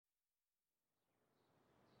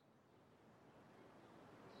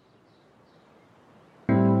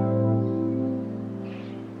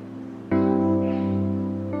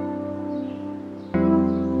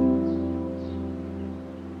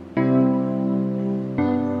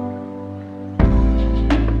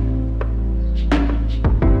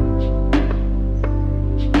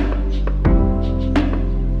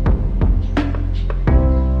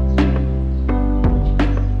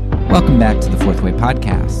Welcome back to the Fourth Way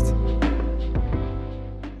Podcast.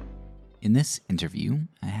 In this interview,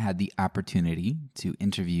 I had the opportunity to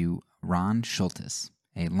interview Ron Shultis,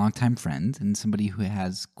 a longtime friend and somebody who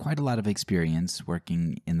has quite a lot of experience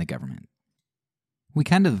working in the government. We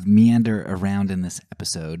kind of meander around in this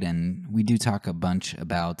episode, and we do talk a bunch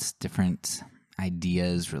about different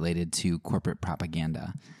ideas related to corporate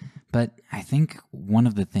propaganda. But I think one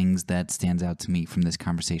of the things that stands out to me from this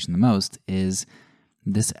conversation the most is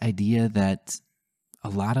this idea that a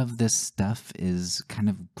lot of this stuff is kind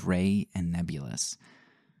of gray and nebulous.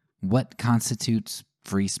 What constitutes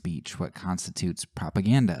free speech? What constitutes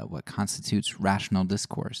propaganda? What constitutes rational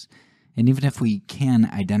discourse? And even if we can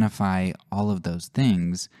identify all of those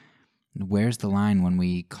things, where's the line when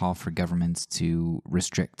we call for governments to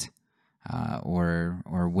restrict? Or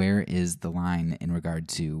where is the line in regard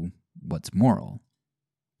to what's moral?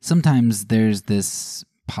 Sometimes there's this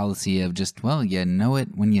policy of just, well, you know it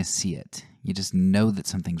when you see it. You just know that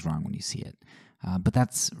something's wrong when you see it. But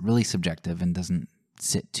that's really subjective and doesn't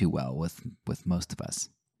sit too well with most of us.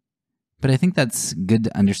 But I think that's good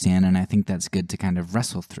to understand, and I think that's good to kind of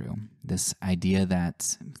wrestle through. This idea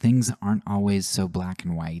that things aren't always so black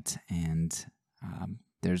and white, and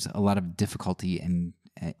there's a lot of difficulty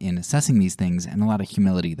in assessing these things, and a lot of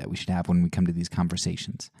humility that we should have when we come to these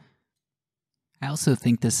conversations. I also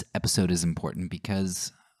think this episode is important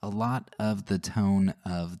because a lot of the tone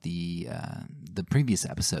of the previous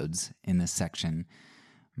episodes in this section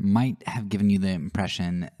might have given you the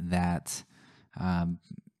impression that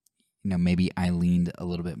maybe I leaned a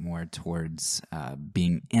little bit more towards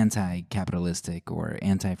being anti-capitalistic or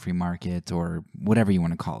anti-free market or whatever you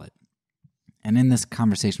want to call it. And in this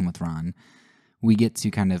conversation with Ron, we get to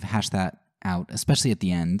kind of hash that out, especially at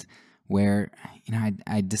the end, where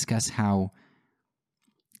I discuss how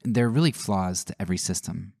there are really flaws to every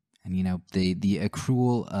system. And, the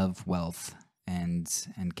accrual of wealth and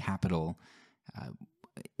capital,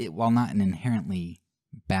 while not an inherently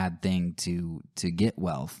bad thing to get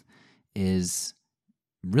wealth, is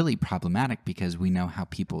really problematic because we know how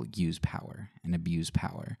people use power and abuse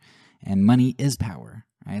power. And money is power,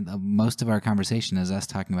 right? Most of our conversation is us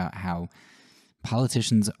talking about how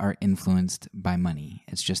politicians are influenced by money.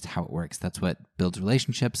 It's just how it works. That's what builds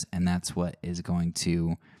relationships, and that's what is going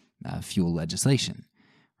to fuel legislation,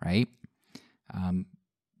 right?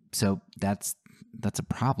 So that's a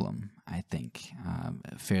problem, I think,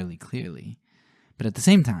 fairly clearly. But at the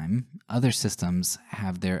same time, other systems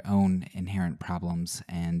have their own inherent problems,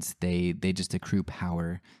 and they just accrue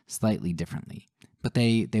power slightly differently. But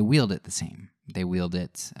they wield it the same. They wield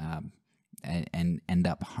it and end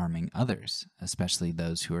up harming others, especially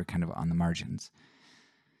those who are kind of on the margins.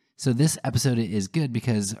 So this episode is good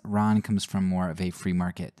because Ron comes from more of a free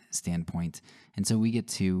market standpoint, and so we get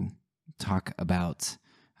to talk about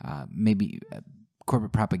maybe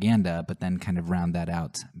corporate propaganda, but then kind of round that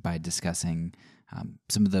out by discussing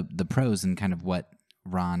some of the pros and kind of what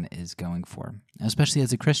Ron is going for, especially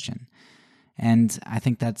as a Christian. And I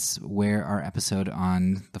think that's where our episode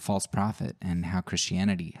on the false prophet and how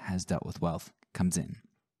Christianity has dealt with wealth comes in.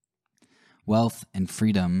 Wealth and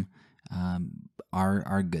freedom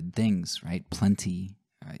are good things, right? Plenty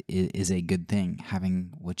is a good thing.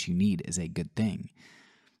 Having what you need is a good thing.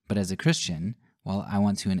 But as a Christian, while I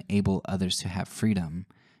want to enable others to have freedom,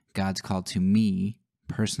 God's call to me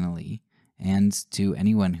personally and to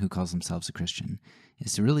anyone who calls themselves a Christian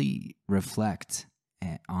is to really reflect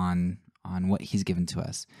on what He's given to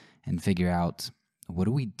us and figure out, what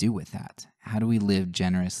do we do with that? How do we live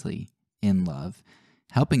generously in love,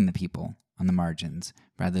 helping the people on the margins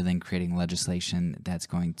rather than creating legislation that's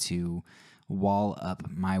going to wall up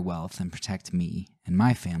my wealth and protect me and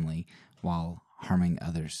my family while harming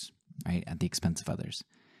others, right, at the expense of others.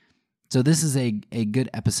 So this is a good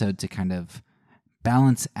episode to kind of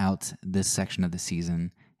balance out this section of the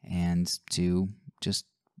season and to just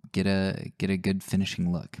get a good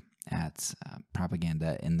finishing look at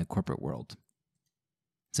propaganda in the corporate world.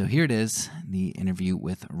 So here it is, the interview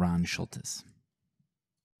with Ron Shultis.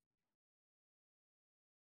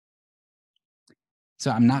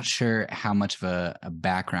 So I'm not sure how much of a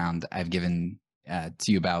background I've given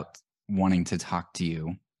to you about wanting to talk to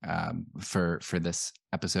you for this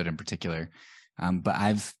episode in particular, but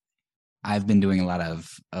I've been doing a lot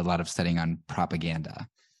of studying on propaganda.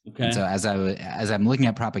 Okay. And so as I'm looking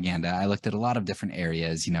at propaganda, I looked at a lot of different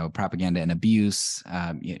areas, propaganda and abuse,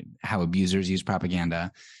 how abusers use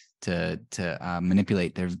propaganda to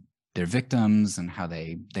manipulate their victims and how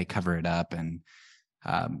they cover it up, and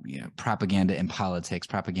propaganda in politics,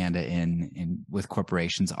 propaganda in with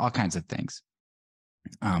corporations, all kinds of things.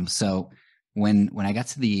 So when I got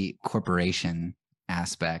to the corporation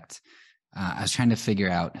aspect, I was trying to figure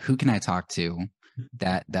out who can I talk to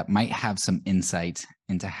that might have some insight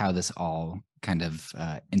into how this all kind of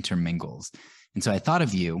intermingles. And so I thought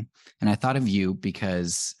of you, and I thought of you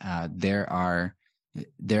because there are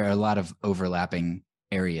a lot of overlapping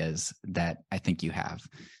areas that I think you have.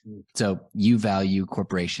 So you value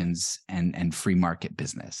corporations and free market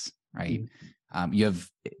business, right? You have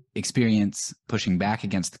experience pushing back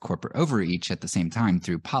against the corporate overreach at the same time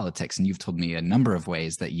through politics, and you've told me a number of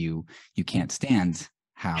ways that you can't stand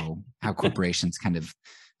how corporations kind of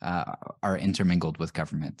are intermingled with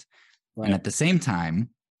government. Right. And at the same time,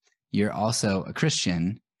 you're also a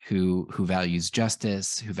Christian who values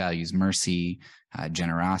justice, who values mercy,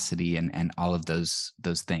 generosity, and all of those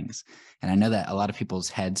things. And I know that a lot of people's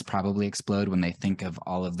heads probably explode when they think of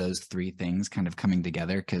all of those three things kind of coming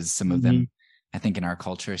together, because some of them, I think, in our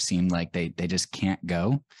culture seem like they just can't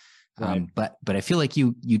go. Right. But I feel like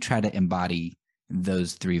you try to embody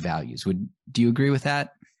those three values. Do you agree with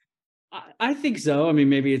that? I think so. I mean,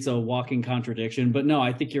 maybe it's a walking contradiction, but no,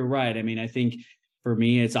 I think you're right. I mean, I think for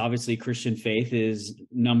me, it's obviously Christian faith is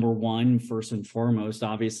number one, first and foremost,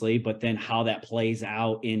 obviously, but then how that plays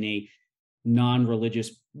out in a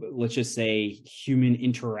non-religious, let's just say human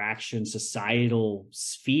interaction, societal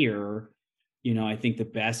sphere. I think the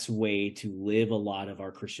best way to live a lot of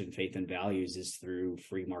our Christian faith and values is through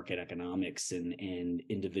free market economics and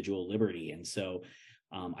individual liberty. And so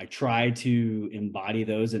I try to embody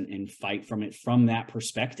those and fight from that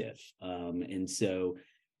perspective. And so,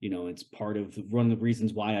 it's part of one of the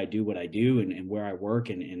reasons why I do what I do and where I work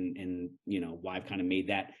and why I've kind of made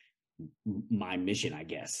that my mission, I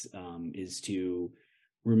guess, is to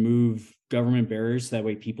remove government barriers. So that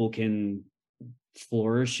way people can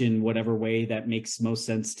flourish in whatever way that makes most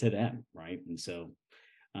sense to them. Right. And so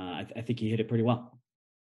I think you hit it pretty well.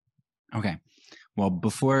 Okay. Well,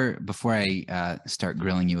 before I start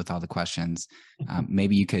grilling you with all the questions,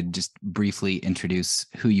 maybe you could just briefly introduce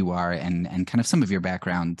who you are and kind of some of your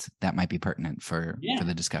background that might be pertinent for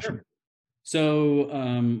the discussion. Sure. So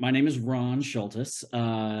my name is Ron Shultis.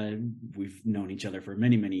 We've known each other for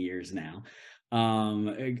many, many years now.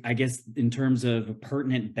 I guess in terms of a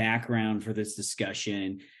pertinent background for this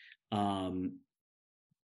discussion,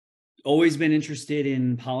 always been interested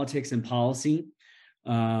in politics and policy.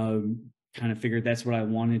 Kind of figured that's what I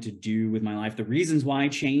wanted to do with my life. The reasons why I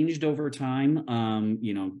changed over time,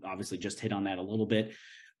 obviously just hit on that a little bit.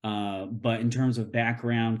 But in terms of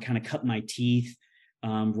background, kind of cut my teeth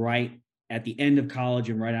right at the end of college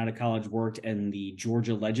and right out of college, worked in the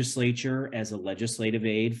Georgia legislature as a legislative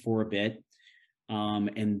aide for a bit.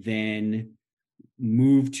 And then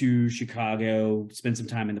moved to Chicago, spent some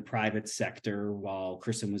time in the private sector while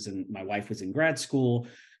my wife was in grad school.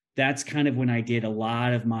 That's kind of when I did a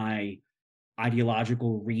lot of my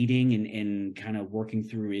ideological reading and kind of working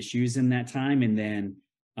through issues in that time. And then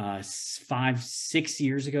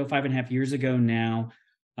 5.5 years ago now,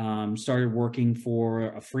 started working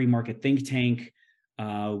for a free market think tank.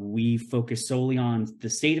 We focus solely on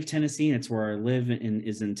the state of Tennessee. That's where I live and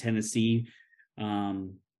is in Tennessee.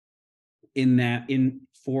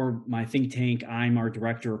 For my think tank, I'm our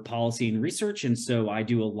director of policy and research. And so I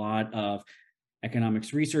do a lot of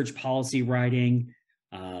economics research, policy writing.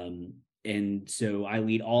 And so I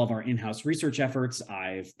lead all of our in-house research efforts.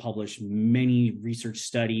 I've published many research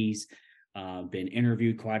studies, been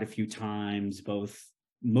interviewed quite a few times, both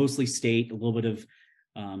mostly state, a little bit of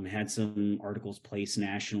had some articles placed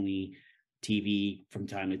nationally, TV from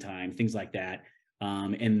time to time, things like that.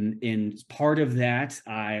 And part of that,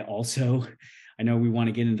 I know we want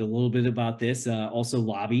to get into a little bit about this, also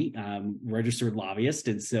lobby, registered lobbyist.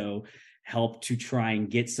 And so help to try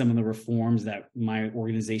and get some of the reforms that my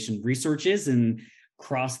organization researches and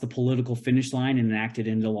cross the political finish line and enacted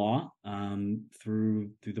into law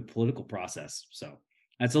through the political process. So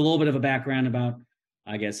that's a little bit of a background about,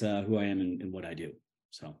 I guess, who I am and what I do.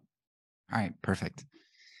 So. All right, perfect.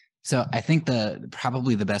 So I think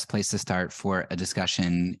probably the best place to start for a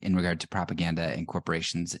discussion in regard to propaganda and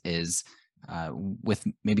corporations is with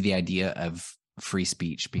maybe the idea of free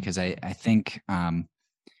speech, because I think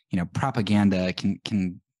propaganda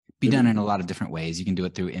can be done in a lot of different ways. You can do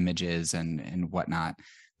it through images and whatnot,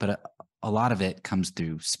 but a lot of it comes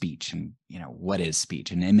through speech. And what is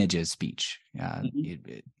speech? An image is speech,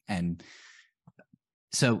 and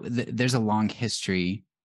so there's a long history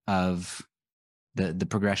of the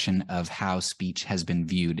progression of how speech has been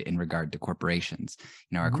viewed in regard to corporations.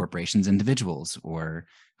 Are corporations individuals, or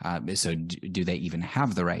so do they even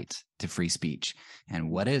have the right to free speech?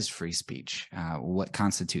 And what is free speech? What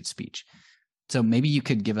constitutes speech? So maybe you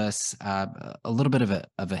could give us a little bit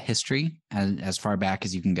of a history as far back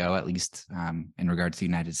as you can go, at least in regards to the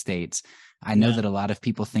United States. I know Yeah. that a lot of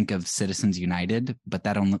people think of Citizens United, but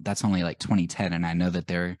that's only like 2010, and I know that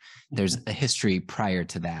there's a history prior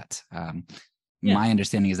to that. Yeah. My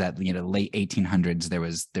understanding is that late 1800s there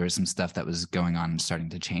was some stuff that was going on and starting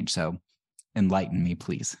to change. So enlighten me,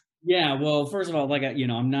 please. Yeah, well, first of all,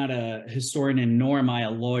 I'm not a historian and nor am I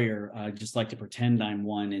a lawyer. I just like to pretend I'm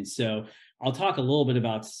one. And so I'll talk a little bit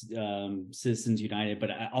about Citizens United, but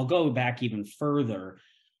I'll go back even further.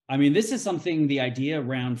 I mean, this is something, the idea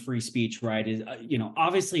around free speech, right, is,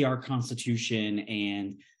 obviously our Constitution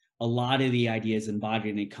and a lot of the ideas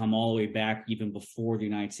embodied in it come all the way back even before the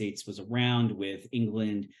United States was around, with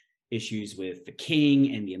England issues with the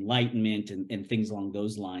king and the Enlightenment and things along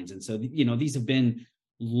those lines. And so, these have been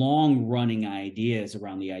long running ideas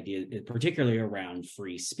around the idea, particularly around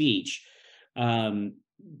free speech.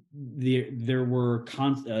 There were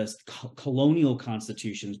colonial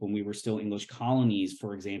constitutions when we were still English colonies.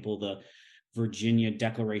 For example, the Virginia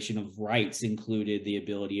Declaration of Rights included the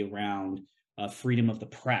ability around freedom of the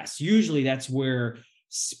press. Usually that's where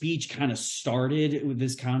speech kind of started with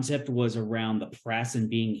this concept, was around the press and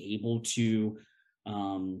being able to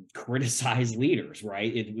criticize leaders,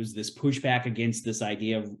 right? It was this pushback against this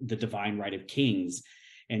idea of the divine right of kings.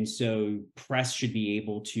 And so press should be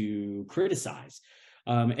able to criticize.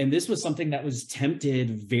 And this was something that was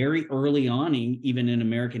attempted very early on, even in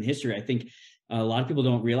American history. I think a lot of people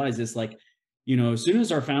don't realize this, as soon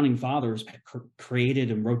as our founding fathers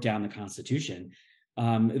created and wrote down the Constitution,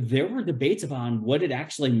 there were debates upon what it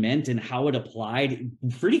actually meant and how it applied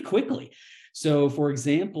pretty quickly. So, for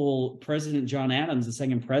example, President John Adams, the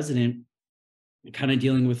second president, kind of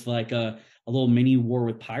dealing with like a little mini war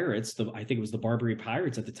with pirates, I think it was the Barbary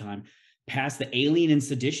Pirates at the time, passed the Alien and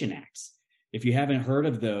Sedition Acts. If you haven't heard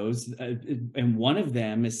of those, and one of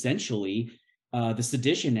them, essentially, the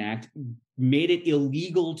Sedition Act, made it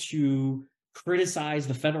illegal to criticize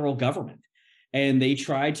the federal government. And they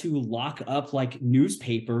tried to lock up like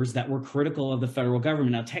newspapers that were critical of the federal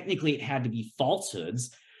government. Now, technically, it had to be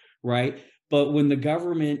falsehoods, right? But when the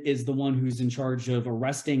government is the one who's in charge of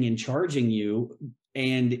arresting and charging you,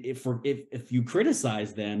 and if you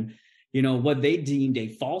criticize them, what they deemed a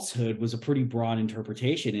falsehood was a pretty broad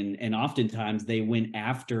interpretation. And oftentimes they went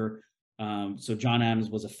after, so John Adams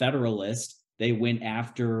was a Federalist. They went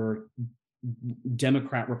after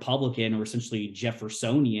Democrat, Republican, or essentially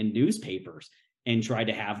Jeffersonian newspapers and tried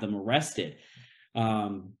to have them arrested.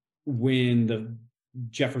 When the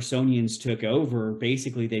Jeffersonians took over,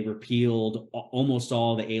 basically they repealed almost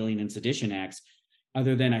all the Alien and Sedition Acts,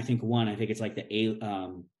 other than I think it's like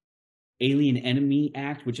the Alien Enemy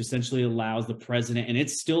Act, which essentially allows the president, and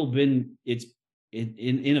it's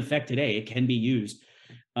in effect today, it can be used,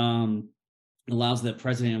 allows the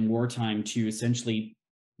president in wartime to essentially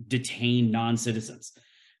detain non-citizens.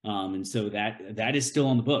 And so that is still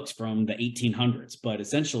on the books from the 1800s. But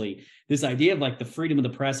essentially, this idea of like the freedom of the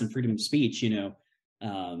press and freedom of speech,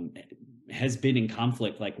 has been in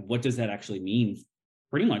conflict. Like, what does that actually mean?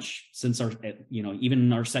 Pretty much since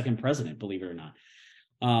even our second president, believe it or not.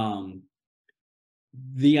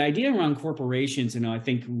 The idea around corporations, I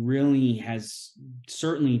think really has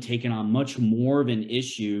certainly taken on much more of an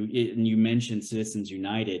issue. And you mentioned Citizens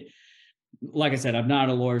United. Like I said, I'm not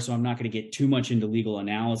a lawyer, so I'm not going to get too much into legal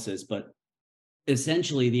analysis, but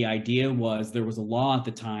essentially the idea was there was a law at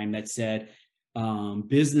the time that said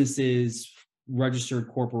businesses, registered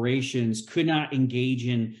corporations could not engage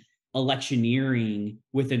in electioneering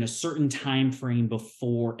within a certain time frame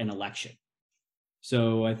before an election.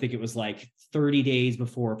 So I think it was like 30 days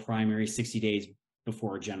before a primary, 60 days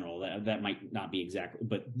before a general. That might not be exactly,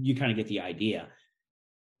 but you kind of get the idea.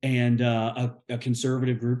 And a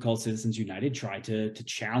conservative group called Citizens United tried to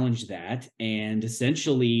challenge that. And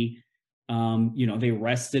essentially, they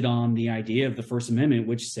rested on the idea of the First Amendment,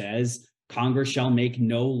 which says Congress shall make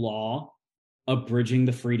no law abridging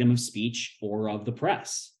the freedom of speech or of the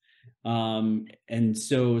press. And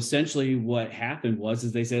so essentially what happened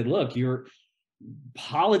was they said, look, you're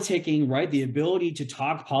politicking, right? The ability to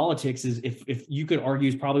talk politics is, if you could argue,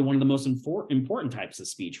 is probably one of the most important types of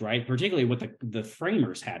speech, right? Particularly what the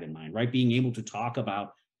framers had in mind, right? Being able to talk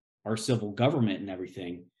about our civil government and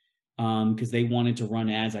everything, because they wanted to run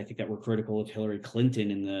ads, I think, that were critical of Hillary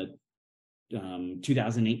Clinton in the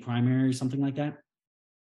 2008 primary or something like that.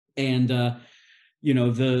 And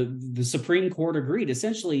the Supreme Court agreed,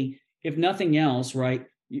 essentially, if nothing else, right?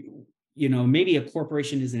 Maybe a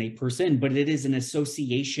corporation isn't a person, but it is an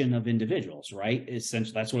association of individuals, right?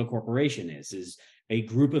 Essentially, that's what a corporation is a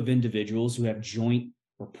group of individuals who have joint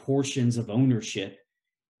or portions of ownership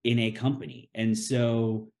in a company. And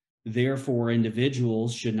so therefore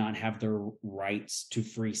individuals should not have their rights to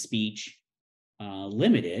free speech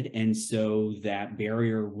limited. And so that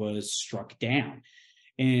barrier was struck down.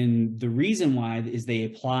 And the reason why is they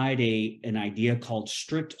applied an idea called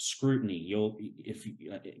strict scrutiny. If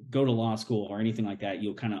you go to law school or anything like that,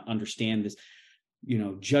 you'll kind of understand this.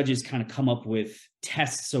 Judges kind of come up with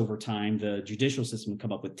tests over time. The judicial system will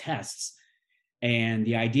come up with tests. And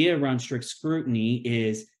the idea around strict scrutiny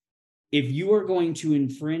is, if you are going to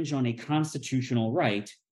infringe on a constitutional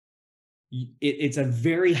right, it's a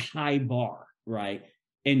very high bar, right?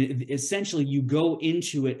 And essentially you go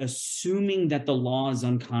into it assuming that the law is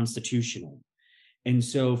unconstitutional. And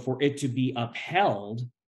so for it to be upheld,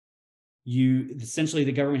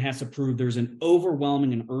 the government has to prove there's an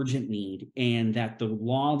overwhelming and urgent need, and that the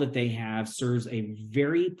law that they have serves a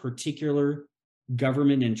very particular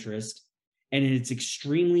government interest, and it's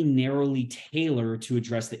extremely narrowly tailored to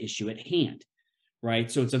address the issue at hand,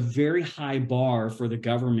 right? So it's a very high bar for the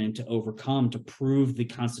government to overcome to prove the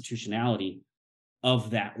constitutionality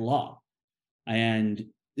of that law. And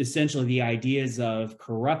essentially the ideas of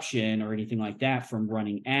corruption or anything like that from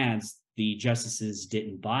running ads, the justices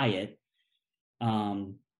didn't buy it,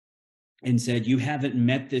 and said, you haven't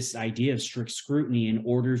met this idea of strict scrutiny in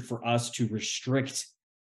order for us to restrict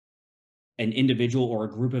an individual or a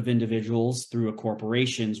group of individuals through a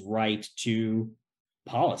corporation's right to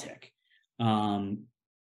politic.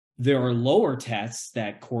 There are lower tests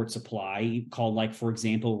that courts apply called, like, for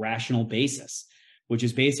example, rational basis, which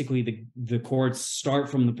is basically the courts start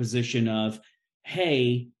from the position of,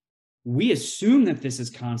 hey, we assume that this is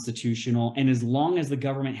constitutional, and as long as the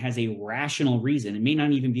government has a rational reason, it may not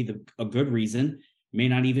even be a good reason, may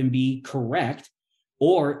not even be correct,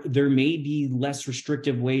 or there may be less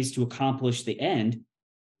restrictive ways to accomplish the end,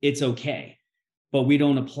 it's okay. But we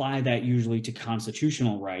don't apply that usually to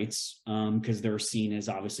constitutional rights, because they're seen as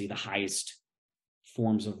obviously the highest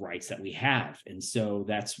forms of rights that we have. And so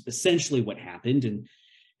that's essentially what happened.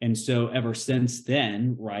 And so ever since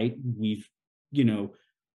then, right, we've,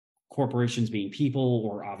 corporations being people,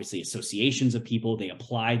 or obviously associations of people, they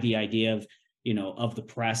applied the idea of the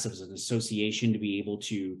press as an association to be able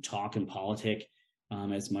to talk in politic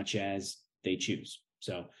as much as they choose.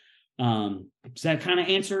 So does that kind of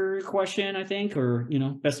answer your question, I think, or,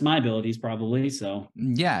 best of my abilities probably. So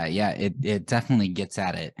yeah, it definitely gets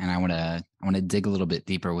at it. And I want to dig a little bit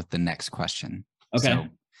deeper with the next question. Okay.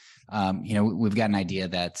 So, we've got an idea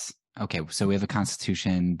that, okay, so we have a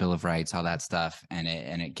Constitution, Bill of Rights, all that stuff, and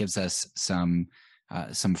it gives us some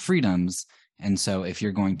freedoms. And so if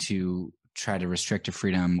you're going to try to restrict a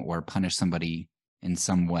freedom or punish somebody in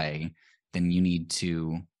some way, then you need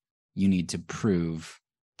to prove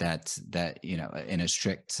that in a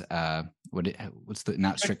strict what's the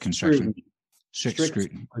not strict construction strict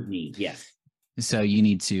scrutiny. Yes. So you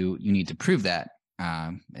need to prove that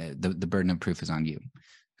the burden of proof is on you.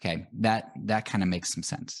 Okay, that kind of makes some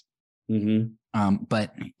sense. Mm-hmm.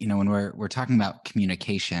 But when we're talking about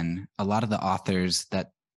communication, a lot of the authors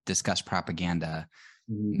that discuss propaganda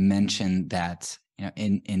mention that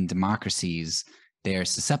in democracies they're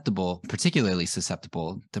particularly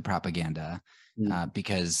susceptible to propaganda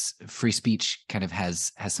because free speech kind of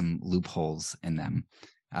has some loopholes in them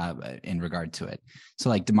in regard to it. So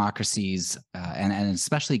like democracies and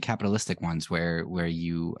especially capitalistic ones where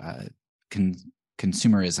you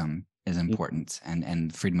consumerism is important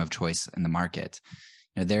and freedom of choice in the market.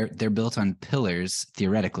 They're built on pillars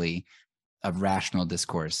theoretically of rational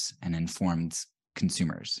discourse and informed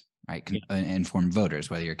consumers, right? Informed voters,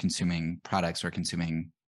 whether you're consuming products or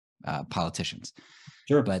consuming politicians.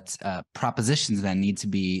 Sure. But propositions then need to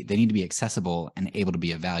be accessible and able to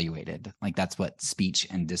be evaluated. Like that's what speech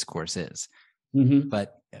and discourse is. Mm-hmm.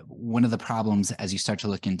 But one of the problems as you start to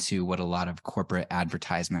look into what a lot of corporate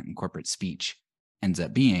advertisement and corporate speech ends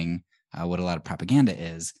up being, what a lot of propaganda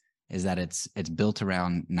is that it's built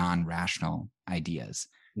around non-rational ideas.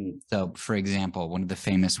 So, for example, one of the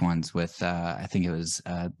famous ones with I think it was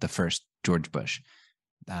the first George Bush,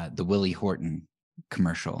 the Willie Horton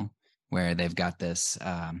commercial, where they've got this.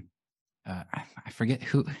 I forget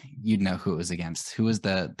who. You'd know who it was against. Who was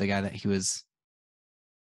the guy that he was?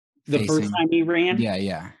 The facing? First time he ran?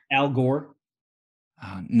 Yeah. Al Gore?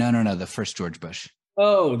 No. The first George Bush.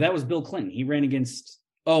 Oh, that was Bill Clinton. He ran against.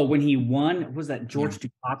 Oh, when he won, was that George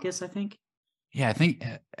Dukakis? I think. Yeah, I think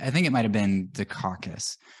it might have been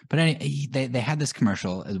Dukakis. But anyway, they had this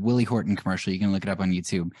commercial, a Willie Horton commercial. You can look it up on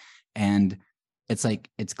YouTube, and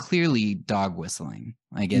it's clearly dog whistling.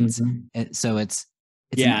 Like it's Mm-hmm. so it's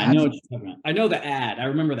yeah. I know what you're talking about. I know the ad. I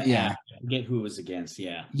remember the ad. get who it was against.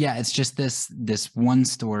 Yeah. Yeah, it's just this one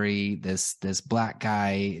story, this black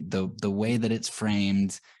guy, the way that it's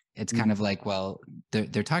framed, it's kind of like, well,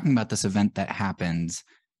 they're talking about this event that happens,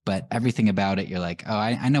 but everything about it, you're like, oh,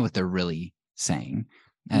 I know what they're really saying.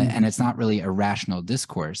 And it's not really a rational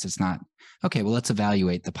discourse. It's not, okay, well, let's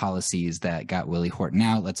evaluate the policies that got Willie Horton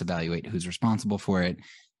out. Let's evaluate who's responsible for it.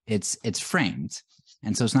 It's framed.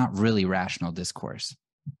 And so it's not really rational discourse.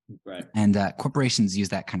 Right. And corporations use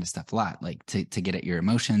that kind of stuff a lot, like to get at your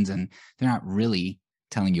emotions. And they're not really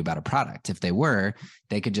telling you about a product. If they were,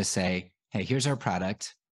 they could just say, hey, here's our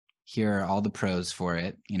product. Here are all the pros for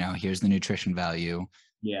it. You know, here's the nutrition value.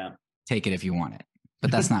 Yeah. Take it if you want it.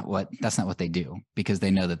 But that's not what they do, because they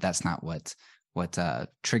know that that's not what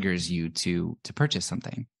triggers you to purchase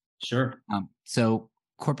something. Sure. So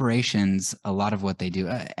corporations, a lot of what they do,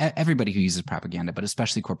 everybody who uses propaganda, but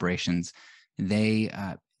especially corporations, they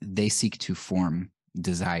seek to form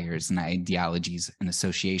desires and ideologies and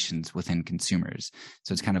associations within consumers.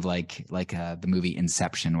 So it's kind of like the movie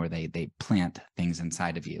Inception, where they plant things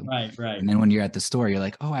inside of you. Right. And then when you're at the store, you're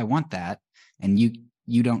like, oh, I want that. And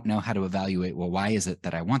you don't know how to evaluate, well, why is it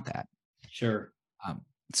that I want that? Sure.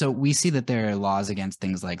 So we see that there are laws against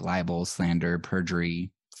things like libel, slander,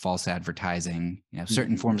 perjury, false advertising,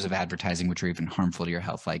 certain forms of advertising which are even harmful to your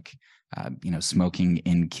health, like smoking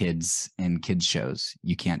in kids shows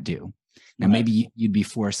you can't do. Now, maybe you'd be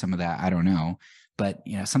for some of that, I don't know, but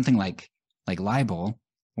something like libel,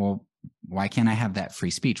 well, why can't I have that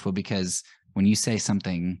free speech? Well, because when you say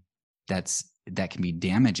something that can be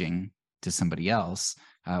damaging to somebody else,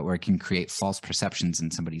 or it can create false perceptions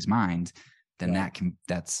in somebody's mind, then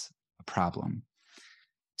that's a problem.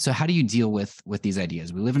 So how do you deal with these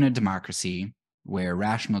ideas? We live in a democracy where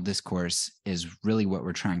rational discourse is really what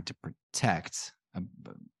we're trying to protect.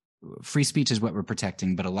 Free speech is what we're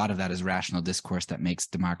protecting, but a lot of that is rational discourse that makes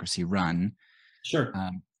democracy run. Sure.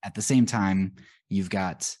 At the same time, you've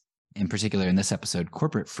got, in particular in this episode,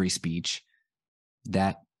 corporate free speech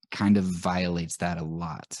that kind of violates that a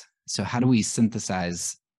lot. So how do we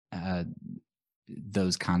synthesize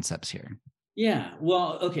those concepts here? Yeah,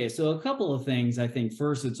 well, okay. So a couple of things. I think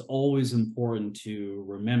first, it's always important to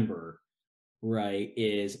remember, right,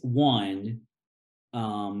 is one,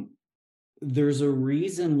 there's a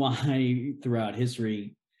reason why throughout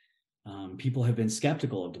history, people have been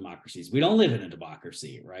skeptical of democracies. We don't live in a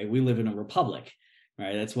democracy, right? We live in a republic,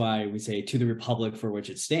 right? That's why we say to the republic for which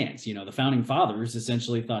it stands. The founding fathers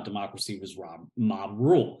essentially thought democracy was mob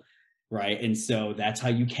rule. Right. And so that's how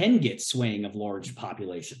you can get swaying of large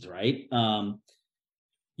populations. Right. Now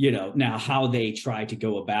how they try to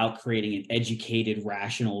go about creating an educated,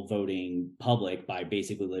 rational voting public by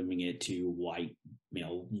basically limiting it to white,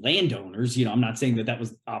 landowners. I'm not saying that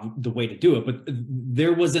was the way to do it, but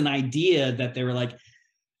there was an idea that they were like,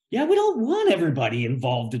 yeah, we don't want everybody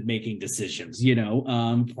involved in making decisions, in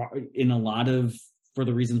a lot of, for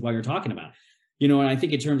the reasons why you're talking about. And I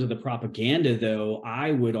think in terms of the propaganda, though, I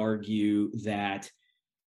would argue that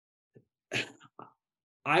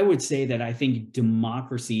I would say that I think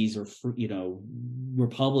democracies or,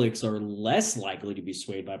 republics are less likely to be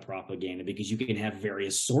swayed by propaganda because you can have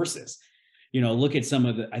various sources. Look at some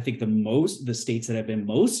of the states that have been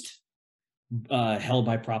most held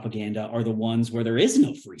by propaganda are the ones where there is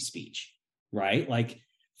no free speech, right? Like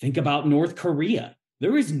think about North Korea.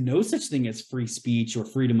 There is no such thing as free speech or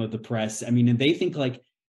freedom of the press. I mean, and they think like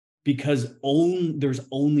because there's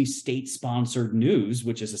only state-sponsored news,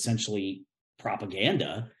 which is essentially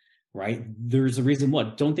propaganda, right? There's a reason.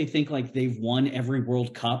 What don't they think like they've won every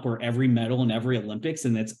World Cup or every medal in every Olympics?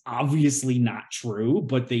 And that's obviously not true,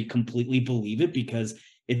 but they completely believe it because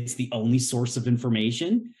it's the only source of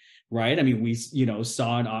information. Right. I mean, we,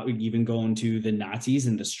 saw it even going to the Nazis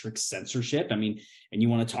and the strict censorship. I mean, and you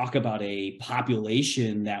want to talk about a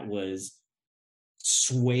population that was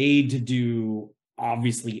swayed to do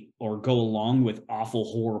obviously or go along with awful,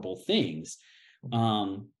 horrible things.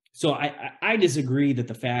 So I disagree that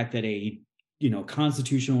the fact that a,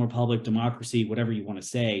 constitutional republic, democracy, whatever you want to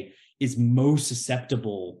say, is most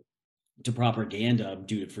susceptible to propaganda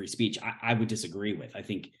due to free speech. I would disagree with. I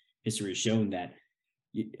think history has shown that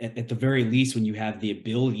at the very least, when you have the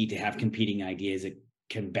ability to have competing ideas, it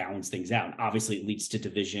can balance things out. Obviously, it leads to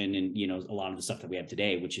division and, a lot of the stuff that we have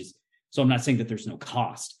today, so I'm not saying that there's no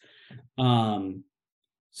cost.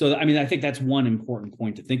 So, I mean, I think that's one important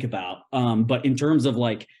point to think about. But in terms of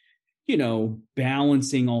like,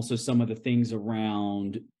 balancing also some of the things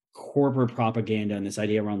around corporate propaganda and this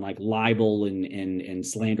idea around like libel and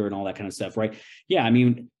slander and all that kind of stuff, right? Yeah, I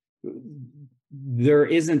mean, there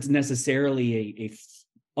isn't necessarily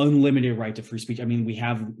unlimited right to free speech. I mean, we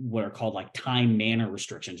have what are called like time manner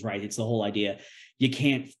restrictions, right? It's the whole idea you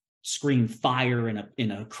can't scream fire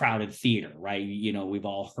in a crowded theater, right? You know, we've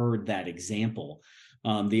all heard that example.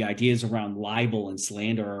 The ideas around libel and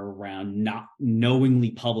slander are around not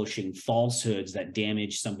knowingly publishing falsehoods that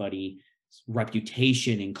damage somebody's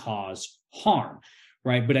reputation and cause harm,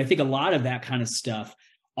 right? But I think a lot of that kind of stuff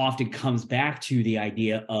often comes back to the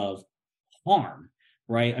idea of harm,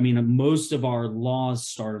 right? I mean, most of our laws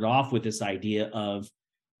started off with this idea of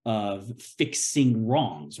fixing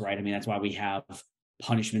wrongs, right? I mean, that's why we have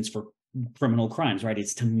punishments for criminal crimes, right?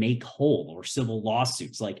 It's to make whole, or civil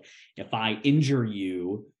lawsuits. Like if I injure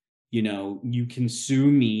you, you know, you can sue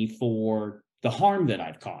me for the harm that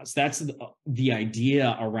I've caused. That's the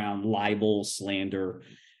idea around libel, slander,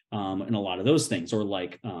 and a lot of those things, or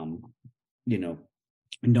like, you know,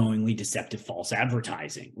 knowingly deceptive false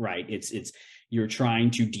advertising, right? It's you're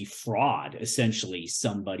trying to defraud essentially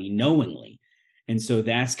somebody knowingly. And so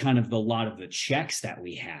that's kind of a lot of the checks that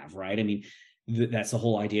we have, right? I mean, that's the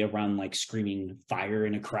whole idea around like screaming fire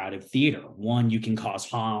in a crowded theater. One, you can cause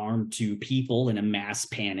harm to people in a mass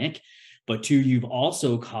panic, but two, you've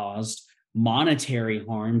also caused monetary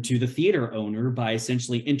harm to the theater owner by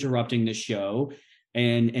essentially interrupting the show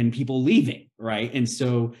and people leaving, right? And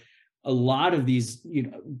so a lot of these, you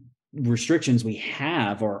know, restrictions we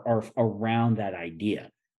have are around that idea.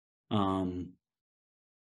 I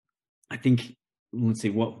think, let's see,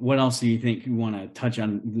 what else do you think you want to touch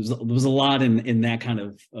on? There was a lot in that kind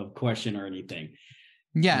of question or anything.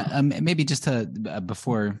 Yeah, maybe just to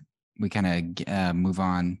before we kind of move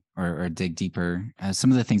on or dig deeper, some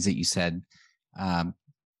of the things that you said.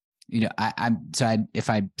 You know, if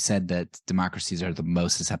I said that democracies are the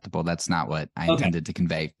most susceptible, that's not what I intended to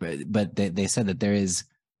convey. But they said that there is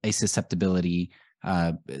a susceptibility.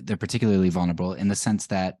 They're particularly vulnerable in the sense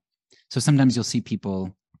that, so sometimes you'll see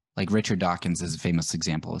people like Richard Dawkins is a famous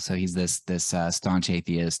example. So he's this staunch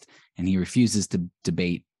atheist, and he refuses to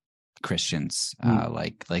debate Christians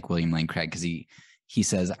like William Lane Craig, because he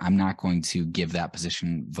says, I'm not going to give that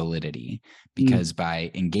position validity, because by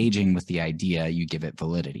engaging with the idea, you give it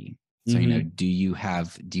validity. So, you know, do you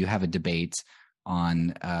have a debate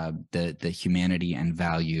on the humanity and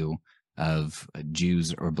value of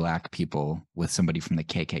Jews or Black people with somebody from the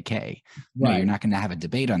KKK? Right. No, you're not going to have a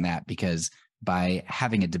debate on that, because by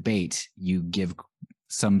having a debate, you give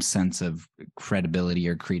some sense of credibility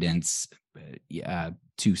or credence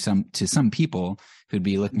to some people who'd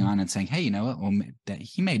be looking on and saying, hey, you know what? Well, that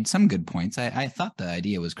he made some good points. I thought the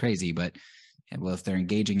idea was crazy, but well, if they're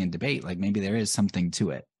engaging in debate, like maybe there is something to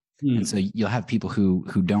it. And so you'll have people who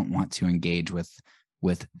don't want to engage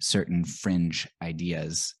with certain fringe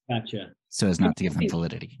ideas. Gotcha. So as not to give them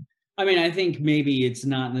validity. I mean, I think maybe it's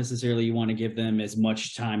not necessarily you want to give them as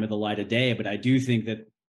much time of the light of day, but I do think that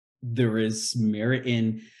there is merit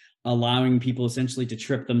in allowing people essentially to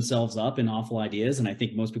trip themselves up in awful ideas. And I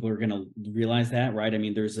think most people are going to realize that, right? I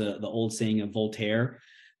mean, there's the old saying of Voltaire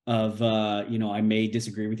of, you know, I may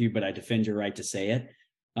disagree with you, but I defend your right to say it.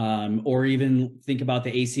 Or even think about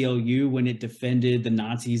the ACLU when it defended the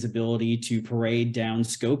Nazis' ability to parade down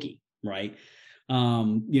Skokie, right?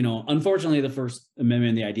 You know, unfortunately, the First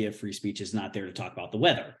Amendment, the idea of free speech, is not there to talk about the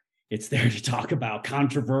weather. It's there to talk about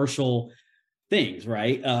controversial things,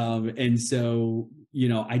 right? And so, you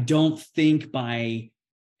know, I don't think by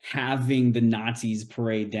having the Nazis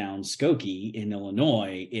parade down Skokie in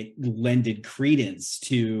Illinois, it lended credence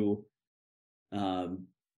to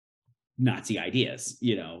Nazi ideas,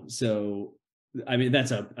 you know. So, I mean,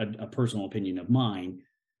 that's a personal opinion of mine.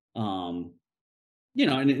 You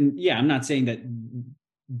know, and yeah, I'm not saying that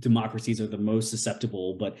democracies are the most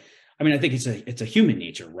susceptible, but I mean, I think it's a human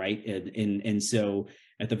nature, right? And so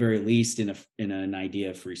at the very least, in an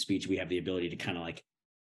idea of free speech, we have the ability to kind of like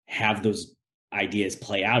have those ideas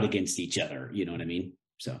play out against each other. You know what I mean?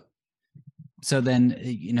 So then,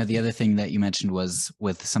 you know, the other thing that you mentioned was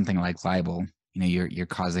with something like libel, you know, you're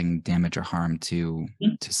causing damage or harm to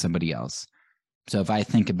somebody else. So if I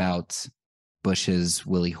think about Bush's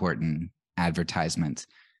Willie Horton advertisement,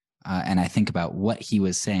 and I think about what he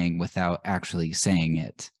was saying without actually saying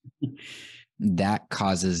it, that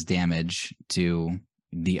causes damage to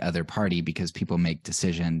the other party, because people make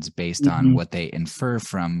decisions based on what they infer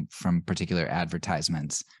from particular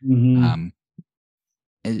advertisements. I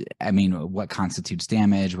mean, what constitutes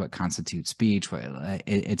damage? What constitutes speech?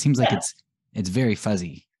 It seems like it's very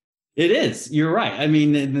fuzzy. It is. You're right. I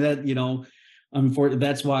mean, that, you know,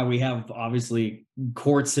 that's why we have, obviously,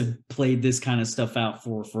 courts have played this kind of stuff out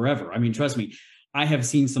for forever. I mean, trust me, I have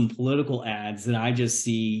seen some political ads that I just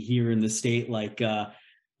see here in the state, like,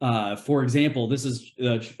 for example, this is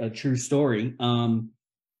a true story.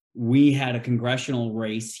 we had a congressional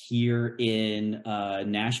race here in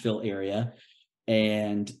Nashville area,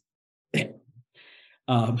 and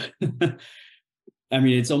um, I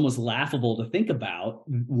mean, it's almost laughable to think about.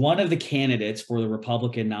 One of the candidates for the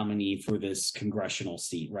Republican nominee for this congressional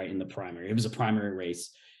seat, right, in the primary, it was a primary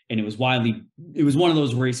race, and it was one of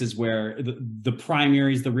those races where the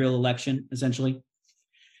primary is the real election, essentially.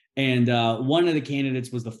 And one of the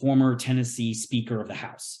candidates was the former Tennessee Speaker of the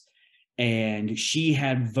House. And she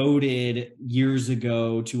had voted years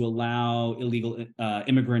ago to allow illegal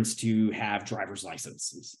immigrants to have driver's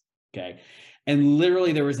licenses. Okay. And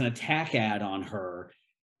literally, there was an attack ad on her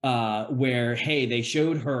where, hey, they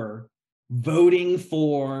showed her voting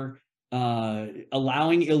for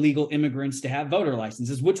allowing illegal immigrants to have voter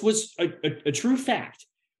licenses, which was a true fact,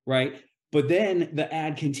 right? But then the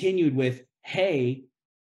ad continued with, hey,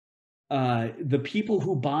 the people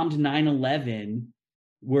who bombed 9/11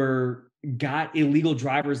 got illegal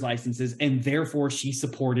driver's licenses, and therefore she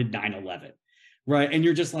supported 9/11, right? And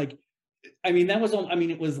you're just like, I mean,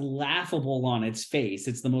 it was laughable on its face.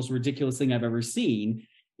 It's the most ridiculous thing I've ever seen,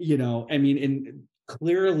 I mean, and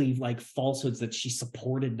clearly like falsehoods that she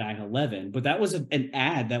supported 9/11, but that was an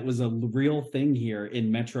ad that was a real thing here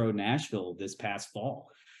in Metro Nashville this past fall.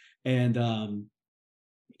 And,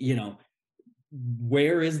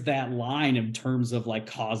 where is that line in terms of like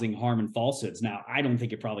causing harm and falsehoods? Now, I don't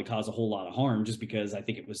think it probably caused a whole lot of harm, just because I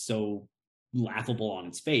think it was so laughable on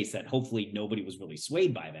its face that hopefully nobody was really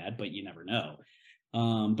swayed by that, but you never know.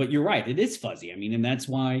 But you're right, it is fuzzy. I mean, and that's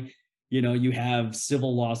why, you have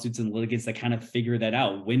civil lawsuits and litigants that kind of figure that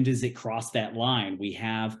out. When does it cross that line? We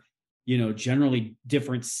have, generally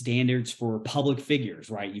different standards for public figures,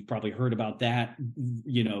 right? You've probably heard about that,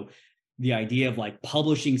 the idea of like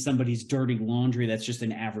publishing somebody's dirty laundry that's just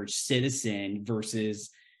an average citizen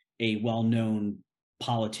versus a well-known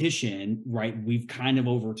politician, right? We've kind of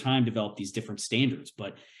over time developed these different standards,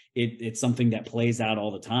 but it's something that plays out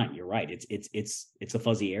all the time. You're right. It's a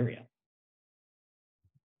fuzzy area.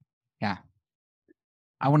 Yeah.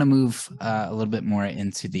 I want to move a little bit more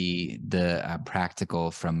into the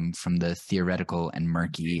practical from the theoretical and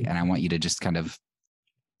murky, and I want you to just kind of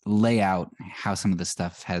lay out how some of this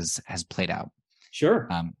stuff has played out. Sure.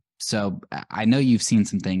 So I know you've seen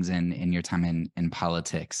some things in your time in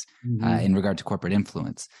politics in regard to corporate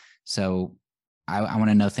influence. So I want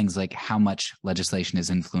to know things like how much legislation is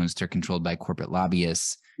influenced or controlled by corporate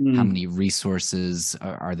lobbyists. How many resources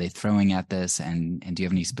are they throwing at this? And do you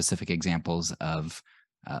have any specific examples of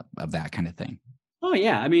that kind of thing? Oh,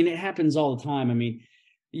 yeah. I mean, it happens all the time. I mean,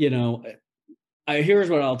 here's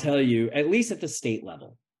what I'll tell you, at least at the state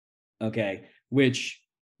level. Okay. Which,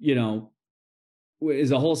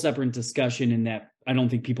 is a whole separate discussion, in that I don't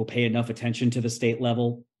think people pay enough attention to the state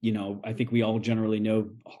level. I think we all generally know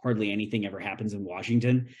hardly anything ever happens in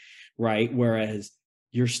Washington, right? Whereas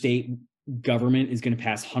your state government is going to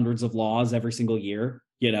pass hundreds of laws every single year,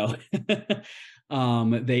 they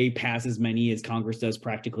pass as many as Congress does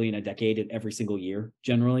practically in a decade every single year,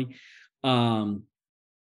 generally.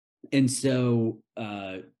 And so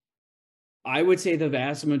I would say the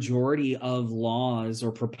vast majority of laws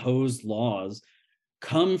or proposed laws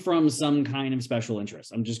come from some kind of special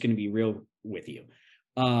interest. I'm just going to be real with you.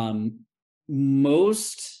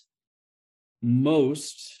 Most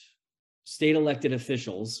state elected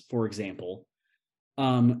officials, for example,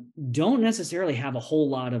 don't necessarily have a whole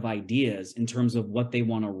lot of ideas in terms of what they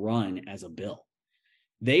want to run as a bill.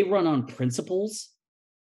 They run on principles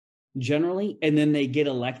generally, and then they get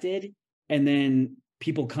elected, and then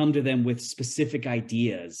people come to them with specific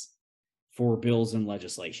ideas for bills and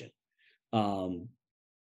legislation. To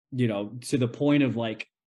the point of like,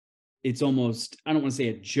 it's almost, I don't want to say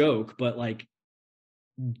a joke, but like,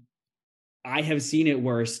 I have seen it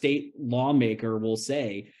where a state lawmaker will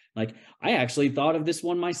say, like, I actually thought of this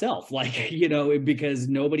one myself, like, because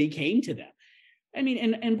nobody came to them. I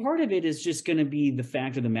mean, and part of it is just going to be the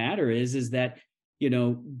fact of the matter is that,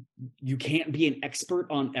 you can't be an expert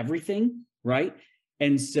on everything, right?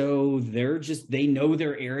 And so they know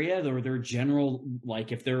their area, or their general,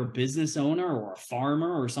 like if they're a business owner or a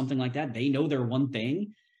farmer or something like that, they know their one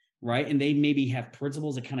thing, right? And they maybe have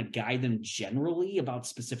principles that kind of guide them generally about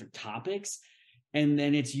specific topics. And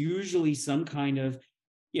then it's usually some kind of,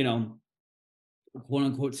 quote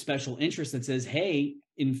unquote special interest that says, hey,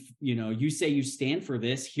 you say you stand for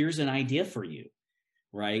this, here's an idea for you,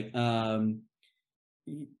 right? And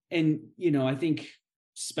I think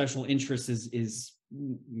special interest is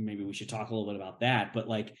maybe we should talk a little bit about that, but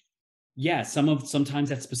like, yeah, sometimes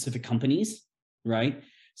that's specific companies, right?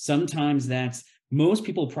 Sometimes that's most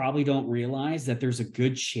people probably don't realize that there's a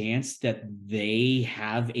good chance that they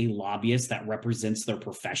have a lobbyist that represents their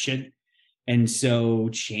profession. And so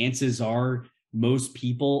chances are most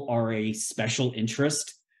people are a special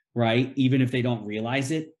interest, right? Even if they don't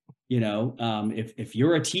realize it. If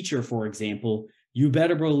you're a teacher, for example, you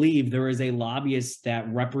better believe there is a lobbyist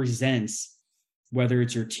that represents, whether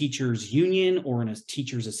it's your teachers union or in a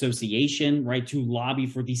teachers association, right, to lobby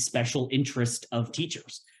for the special interest of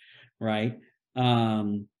teachers, right?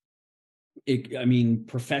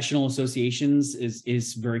 Professional associations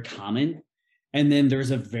is very common. And then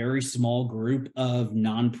there's a very small group of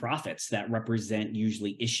nonprofits that represent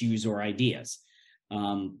usually issues or ideas.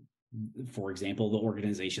 For example, the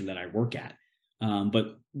organization that I work at.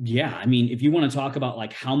 But yeah, I mean, if you want to talk about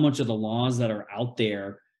like how much of the laws that are out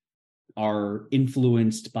there are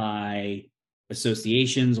influenced by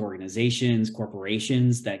associations, organizations,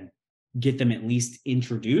 corporations that get them at least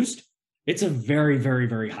introduced, it's a very, very,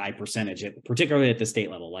 very high percentage, particularly at the state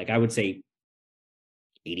level. Like I would say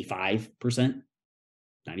 85%,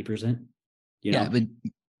 90%. Yeah, but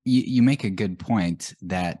you make a good point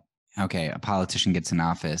that, okay, a politician gets in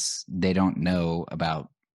office, they don't know about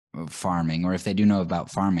farming, or if they do know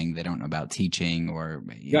about farming, they don't know about teaching, or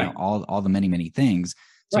all the many, many things.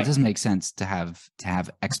 So it doesn't make sense to have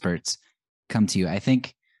experts come to you. I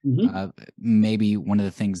think maybe one of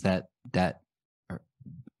the things that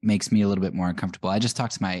makes me a little bit more uncomfortable. I just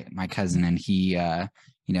talked to my cousin, and he was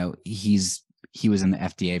in the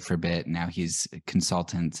FDA for a bit. Now he's a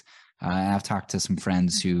consultant. And I've talked to some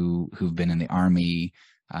friends who've been in the Army,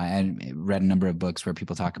 and read a number of books where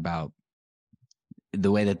people talk about the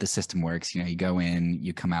way that the system works. You go in,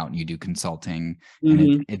 you come out, and you do consulting,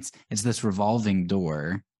 and it's this revolving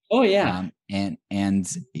door. Oh yeah. And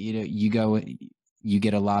you go, you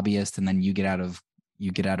get a lobbyist, and then you get out of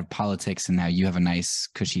politics, and now you have a nice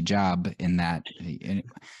cushy job in that.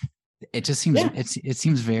 It just seems it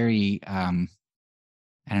seems very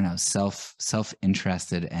I don't know,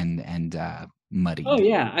 self-interested and muddied. Oh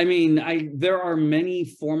yeah, I mean, there are many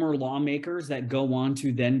former lawmakers that go on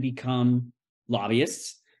to then become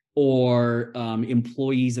lobbyists, or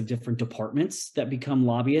employees of different departments that become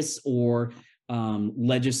lobbyists, or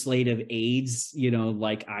legislative aides,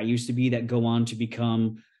 like I used to be, that go on to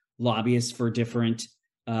become lobbyists for different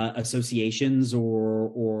associations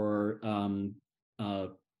or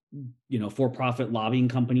for-profit lobbying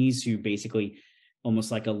companies, who basically,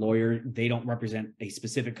 almost like a lawyer, they don't represent a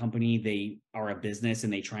specific company, they are a business,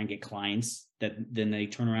 and they try and get clients that then they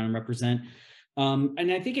turn around and represent.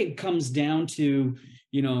 And I think it comes down to,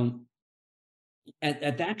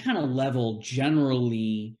 at that kind of level,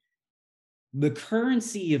 generally, the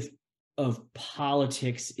currency of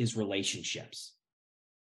politics is relationships,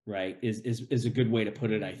 right? Is a good way to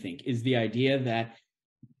put it, I think, is the idea that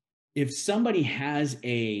if somebody has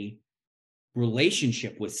a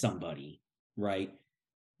relationship with somebody, right,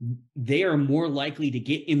 they are more likely to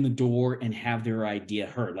get in the door and have their idea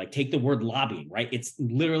heard. Like, take the word lobbying, right? It's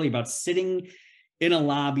literally about sitting in a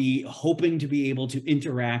lobby, hoping to be able to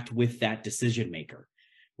interact with that decision maker,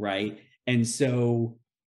 right? And so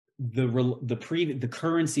the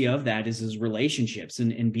currency of that is relationships,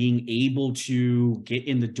 and being able to get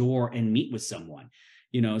in the door and meet with someone.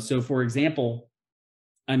 So for example,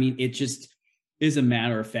 I mean, it just is a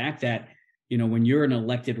matter of fact that, when you're an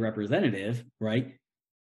elected representative, right,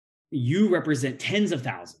 you represent tens of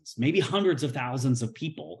thousands, maybe hundreds of thousands of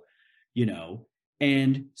people,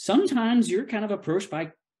 and sometimes you're kind of approached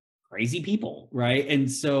by crazy people, right?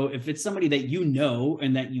 And so if it's somebody that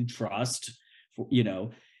and that you trust,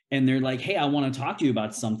 and they're like, hey, I want to talk to you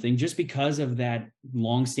about something, just because of that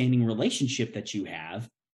longstanding relationship that you have,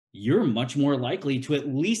 you're much more likely to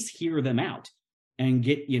at least hear them out and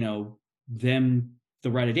get, them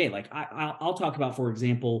the right idea. Like I'll talk about, for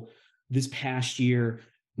example, this past year,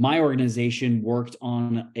 my organization worked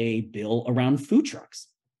on a bill around food trucks,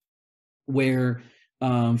 where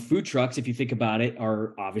food trucks, if you think about it,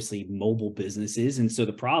 are obviously mobile businesses. And so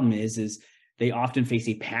the problem is they often face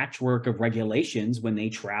a patchwork of regulations when they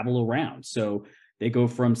travel around. So they go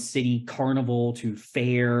from city carnival to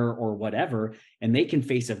fair or whatever, and they can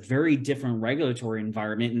face a very different regulatory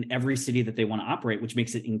environment in every city that they want to operate, which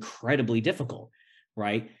makes it incredibly difficult,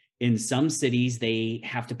 right? In some cities, they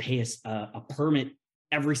have to pay a permit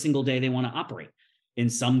every single day they want to operate. In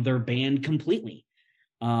some, they're banned completely.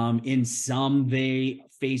 In some, they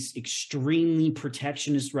face extremely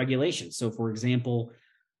protectionist regulations. So, for example,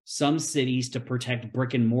 some cities, to protect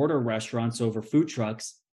brick and mortar restaurants over food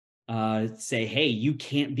trucks, say, hey, you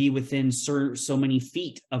can't be within so many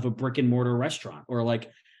feet of a brick and mortar restaurant. Or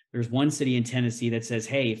like, there's one city in Tennessee that says,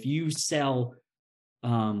 hey, if you sell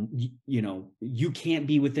you can't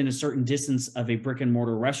be within a certain distance of a brick and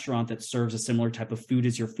mortar restaurant that serves a similar type of food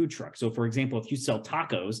as your food truck. So for example, if you sell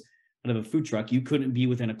tacos out of a food truck, you couldn't be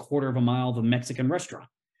within a quarter of a mile of a Mexican restaurant,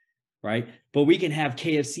 right? But we can have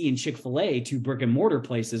KFC and Chick-fil-A, two brick and mortar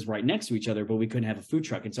places right next to each other, but we couldn't have a food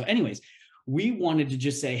truck. And so anyways, we wanted to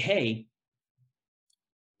just say, hey,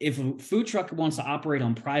 if a food truck wants to operate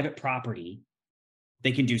on private property,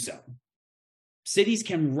 they can do so. Cities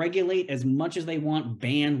can regulate as much as they want,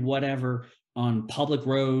 ban whatever on public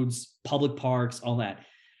roads, public parks, all that.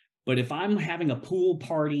 But if I'm having a pool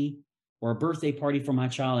party or a birthday party for my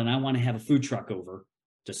child and I want to have a food truck over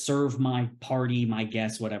to serve my party, my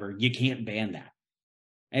guests, whatever, you can't ban that.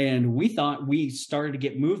 And we thought we started to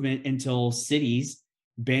get movement until cities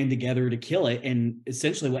band together to kill it. And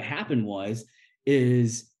essentially what happened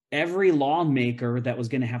is every lawmaker that was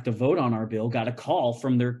going to have to vote on our bill got a call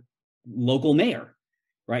from their local mayor,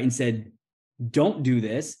 right? And said, don't do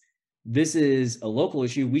this. This is a local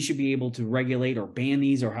issue. We should be able to regulate or ban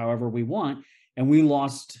these or however we want. And we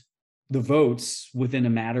lost the votes within a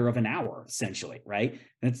matter of an hour, essentially, right?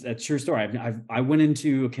 That's a true story. I went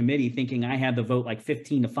into a committee thinking I had the vote like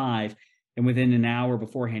 15-5. And within an hour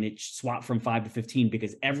beforehand, it swapped from 5 to 15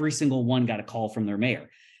 because every single one got a call from their mayor.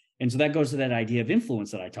 And so that goes to that idea of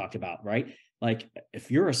influence that I talked about, right? Like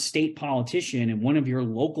if you're a state politician and one of your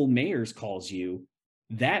local mayors calls you,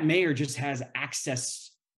 that mayor just has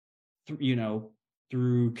access,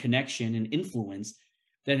 through connection and influence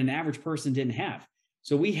that an average person didn't have.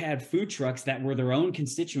 So we had food trucks that were their own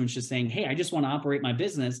constituents just saying, hey, I just want to operate my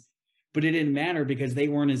business. But it didn't matter because they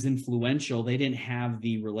weren't as influential. They didn't have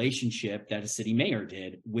the relationship that a city mayor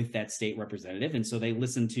did with that state representative. And so they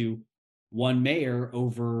listened to one mayor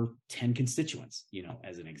over 10 constituents,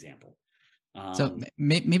 as an example. So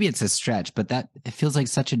maybe it's a stretch, but that it feels like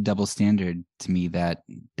such a double standard to me that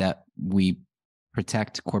we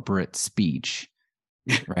protect corporate speech,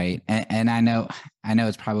 right? And I know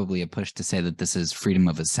it's probably a push to say that this is freedom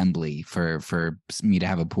of assembly for me to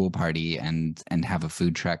have a pool party and have a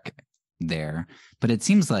food truck there, but it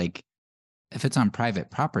seems like if it's on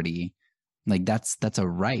private property, like that's a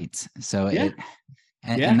right. So yeah.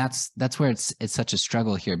 And that's where it's such a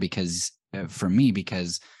struggle here because for me,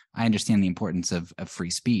 because I understand the importance of free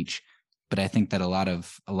speech, but I think that a lot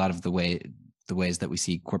of the ways that we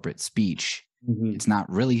see corporate speech, it's not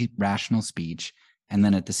really rational speech, and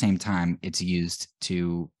then at the same time, it's used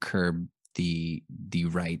to curb the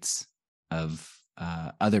rights of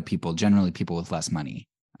other people, generally people with less money.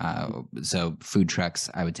 So food trucks,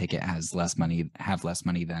 I would take it have less money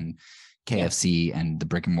than KFC and the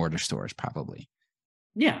brick and mortar stores probably.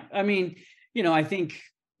 Yeah, I mean, I think.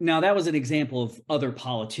 Now, that was an example of other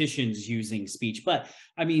politicians using speech, but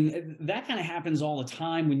I mean, that kind of happens all the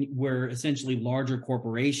time where essentially larger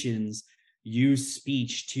corporations use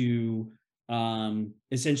speech to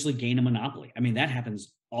essentially gain a monopoly. I mean, that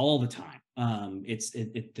happens all the time.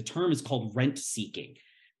 The term is called rent seeking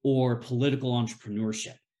or political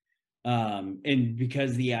entrepreneurship. And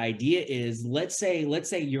because the idea is, let's say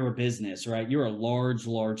you're a business, right? You're a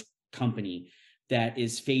large company that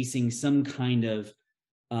is facing some kind of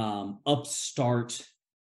upstart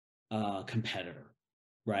competitor,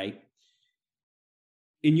 right?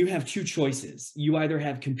 And you have two choices. You either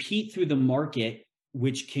have compete through the market,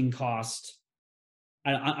 which can cost,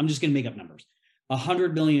 I'm just going to make up numbers,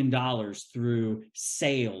 $100 million through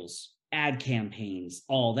sales, ad campaigns,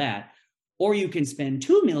 all that. Or you can spend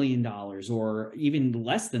 $2 million or even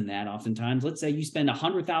less than that oftentimes. Let's say you spend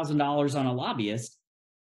 $100,000 on a lobbyist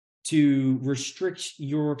to restrict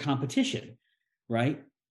your competition, right?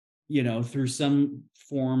 Through some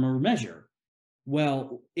form or measure.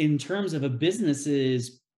 Well, in terms of a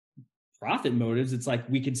business's profit motives, it's like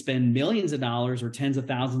we could spend millions of dollars or tens of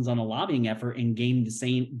thousands on a lobbying effort and gain the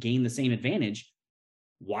same advantage.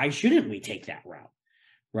 Why shouldn't we take that route?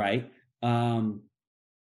 Right?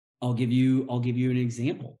 I'll give you an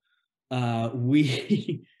example.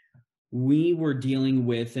 We were dealing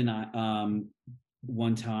with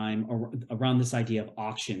one time around this idea of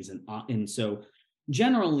auctions and so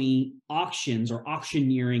generally auctions or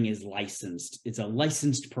auctioneering is licensed. It's a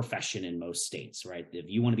licensed profession in most states, right? If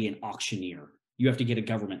you want to be an auctioneer, you have to get a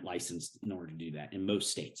government license in order to do that in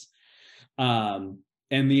most states. And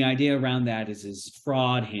the idea around that is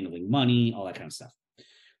fraud, handling money, all that kind of stuff.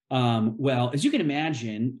 Well, as you can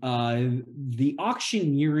imagine, the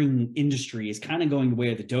auctioneering industry is kind of going the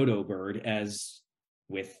way of the dodo bird as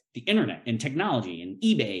with the internet and technology and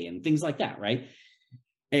eBay and things like that, right?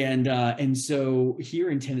 And so here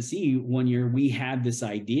in Tennessee, one year we had this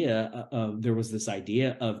idea there was this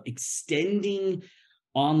idea of extending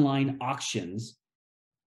online auctions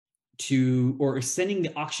to, or extending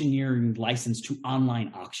the auctioneering license to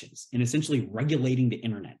online auctions and essentially regulating the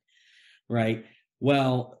internet, right?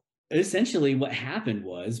 Well, essentially what happened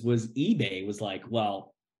was eBay was like,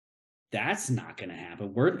 well, that's not going to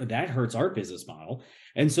happen. That hurts our business model.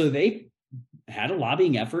 And so they had a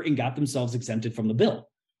lobbying effort and got themselves exempted from the bill,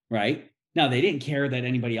 right? Now, they didn't care that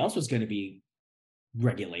anybody else was going to be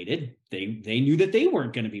regulated. They knew that they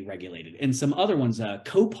weren't going to be regulated. And some other ones,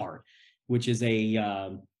 Copart, which is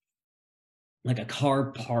a like a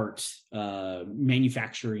car part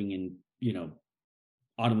manufacturing and, you know,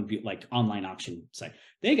 automobile, like online auction site,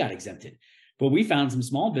 they got exempted. But we found some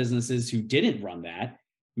small businesses who didn't run that.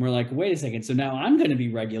 And we're like, wait a second. So now I'm going to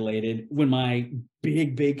be regulated when my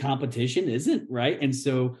big competition isn't, right? And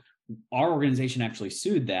so our organization actually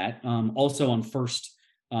sued that. Also on First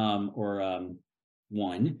One,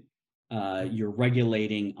 you're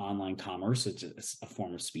regulating online commerce. It's a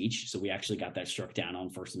form of speech. So we actually got that struck down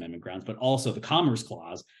on First Amendment grounds, but also the Commerce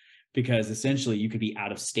Clause, because essentially you could be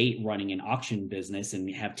out of state running an auction business and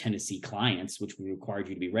have Tennessee clients, which required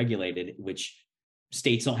you to be regulated, which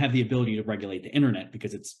states don't have the ability to regulate the internet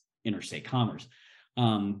because it's interstate commerce.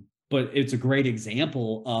 But it's a great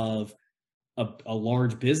example of a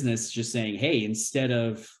large business just saying, hey, instead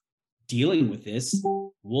of dealing with this,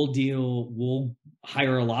 we'll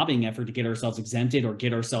hire a lobbying effort to get ourselves exempted or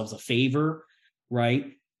get ourselves a favor,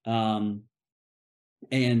 right? And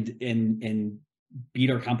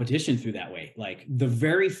beat our competition through that way. Like the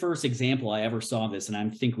very first example I ever saw this, and I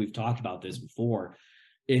think we've talked about this before,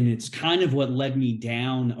 and it's kind of what led me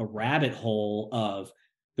down a rabbit hole of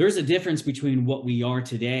there's a difference between what we are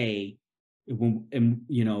today and,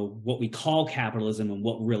 you know, what we call capitalism and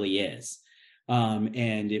what really is.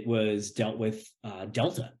 And it was dealt with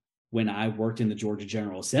Delta when I worked in the Georgia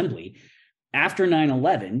General Assembly. After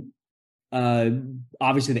 9/11,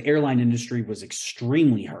 obviously the airline industry was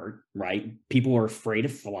extremely hurt, right? People were afraid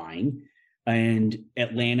of flying, and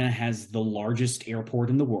Atlanta has the largest airport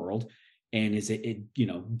in the world. And you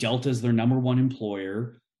know, Delta's their number one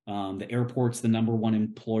employer. The airport's the number one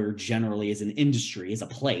employer generally as an industry, as a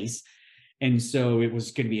place. And so it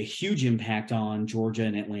was going to be a huge impact on Georgia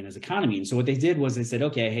and Atlanta's economy. And so what they did was they said,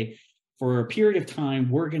 okay, hey, for a period of time,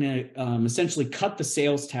 we're going to essentially cut the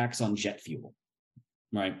sales tax on jet fuel,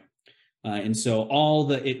 right? And so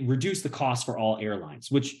it reduced the cost for all airlines,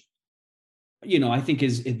 which, you know, I think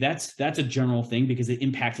that's a general thing because it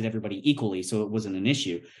impacted everybody equally. So it wasn't an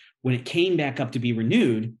issue. When it came back up to be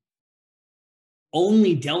renewed,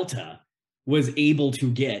 only Delta was able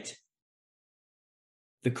to get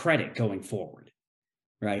the credit going forward,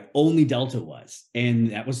 right? Only Delta was.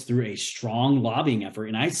 And that was through a strong lobbying effort.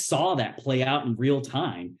 And I saw that play out in real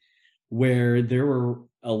time where there were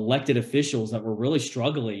elected officials that were really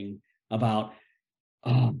struggling about,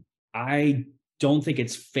 I don't think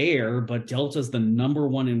it's fair, but Delta's the number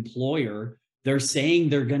one employer. They're saying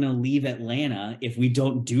they're going to leave Atlanta if we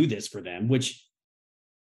don't do this for them, which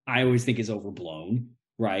I always think is overblown,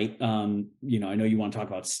 right? You know, I know you want to talk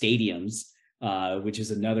about stadiums, which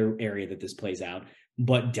is another area that this plays out,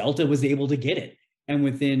 but Delta was able to get it. And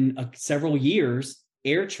within several years,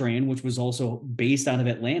 AirTran, which was also based out of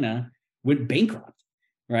Atlanta, went bankrupt,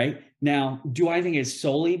 right? Now, do I think it's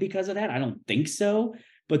solely because of that? I don't think so.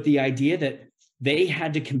 But the idea that they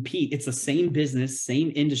had to compete, it's the same business,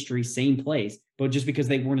 same industry, same place, but just because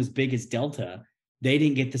they weren't as big as Delta, they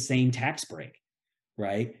didn't get the same tax break,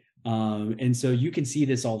 right? And so you can see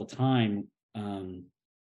this all the time,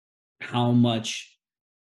 how much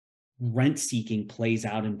rent seeking plays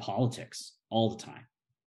out in politics all the time.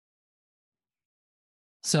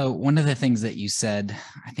 So one of the things that you said,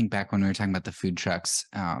 I think back when we were talking about the food trucks,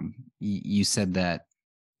 you said that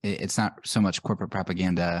it's not so much corporate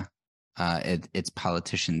propaganda, it's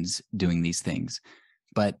politicians doing these things.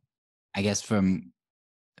 But I guess from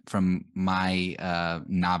my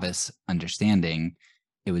novice understanding,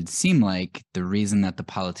 it would seem like the reason that the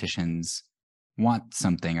politicians want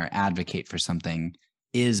something or advocate for something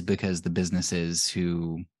is because the businesses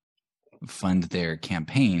who fund their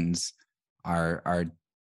campaigns are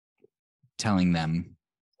telling them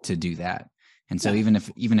to do that. And so even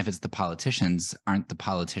if it's the politicians, aren't the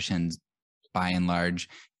politicians by and large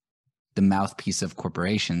the mouthpiece of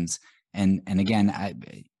corporations? And again,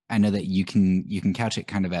 I know that you can couch it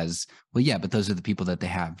kind of as, well, yeah, but those are the people that they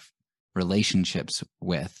have relationships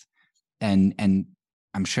with. And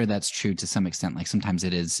I'm sure that's true to some extent. Like sometimes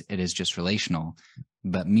it is just relational.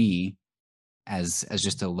 But me, as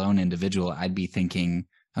just a lone individual, I'd be thinking,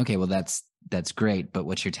 okay, well, that's great. But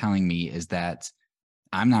what you're telling me is that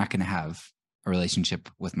I'm not going to have a relationship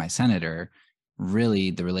with my senator.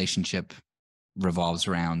 Really, the relationship revolves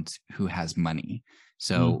around who has money.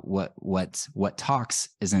 So what talks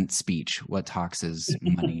isn't speech. What talks is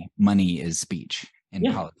money. Money is speech in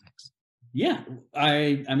Yeah. politics. Yeah.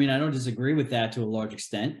 I mean, I don't disagree with that to a large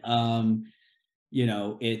extent. You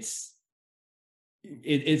know, it's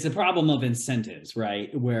a problem of incentives,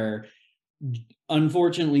 right? Where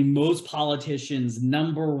unfortunately most politicians'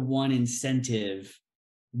 number one incentive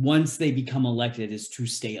once they become elected is to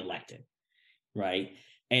stay elected, right?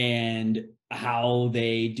 And how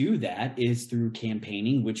they do that is through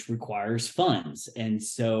campaigning, which requires funds. And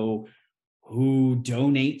so who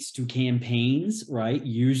donates to campaigns, right,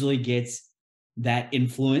 usually gets that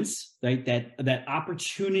influence, right? That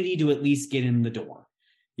opportunity to at least get in the door,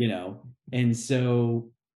 you know. And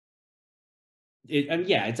so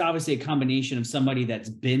yeah, it's obviously a combination of somebody that's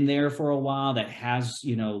been there for a while, that has,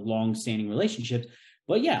 you know, long-standing relationships.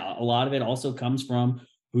 But yeah, a lot of it also comes from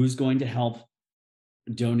who's going to help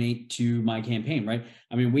donate to my campaign, right?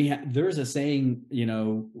 I mean, there's a saying, you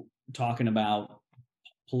know, talking about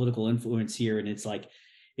political influence here, and it's like,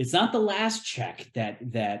 it's not the last check that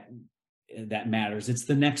matters, it's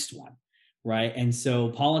the next one, right? And so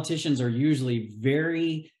politicians are usually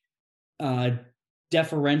very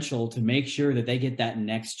deferential to make sure that they get that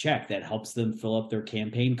next check that helps them fill up their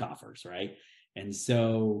campaign coffers, right? And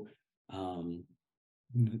so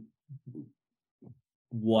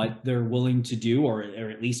what they're willing to do, or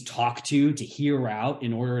at least talk to hear out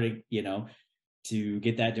in order to, you know, to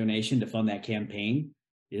get that donation to fund that campaign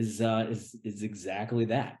is exactly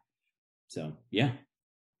that. So yeah.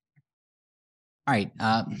 All right.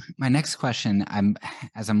 My next question,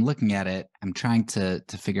 as I'm looking at it, I'm trying to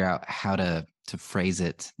figure out how to phrase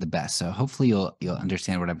it the best. So hopefully you'll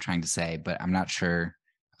understand what I'm trying to say, but I'm not sure.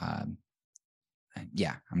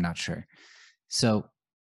 Yeah, I'm not sure. So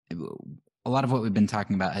a lot of what we've been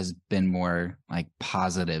talking about has been more like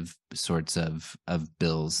positive sorts of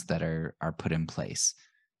bills that are put in place.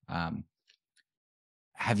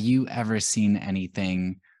 Have you ever seen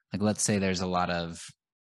anything like, let's say there's a lot of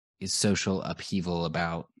social upheaval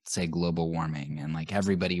about, say, global warming, and like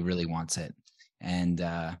everybody really wants it, and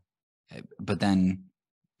but then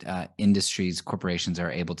industries, corporations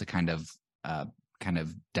are able to kind of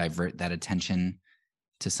divert that attention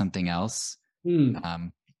to something else,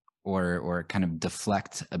 or kind of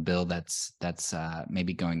deflect a bill that's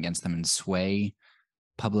maybe going against them and sway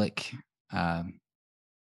public.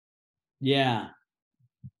 Yeah.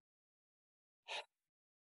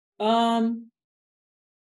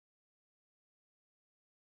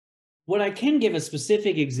 What I can give a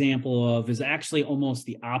specific example of is actually almost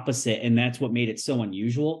the opposite, and that's what made it so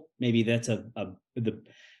unusual. Maybe that's the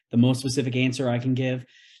most specific answer I can give.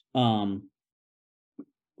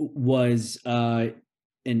 Was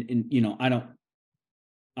and you know,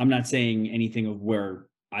 I'm not saying anything of where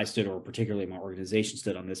I stood or particularly my organization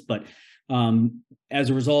stood on this, but as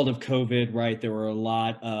a result of COVID, right, there were a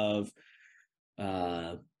lot of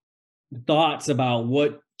thoughts about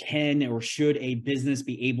what can or should a business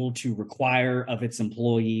be able to require of its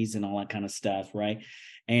employees and all that kind of stuff, right?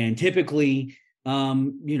 And typically,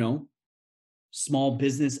 you know, small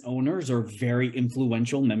business owners are very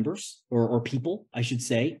influential members or people, I should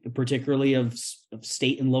say, particularly of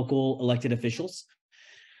state and local elected officials.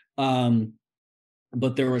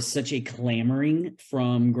 But there was such a clamoring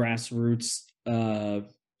from grassroots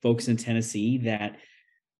folks in Tennessee that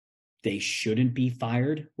they shouldn't be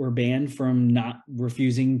fired or banned from not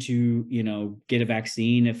refusing to, you know, get a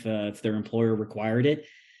vaccine if their employer required it,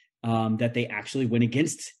 that they actually went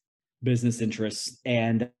against business interests.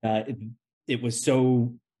 And it was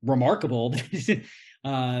so remarkable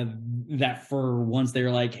that for once they're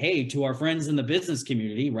like, hey, to our friends in the business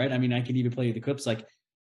community, right? I mean, I could even play the clips like,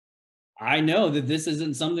 I know that this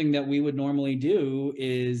isn't something that we would normally do,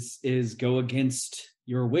 is go against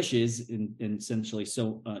your wishes in essentially,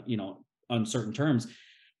 so you know, uncertain terms,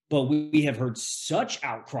 but we have heard such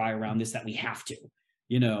outcry around this that we have to,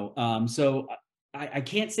 you know. So I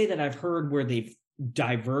can't say that I've heard where they've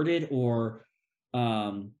diverted or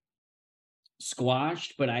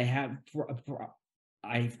squashed, but I've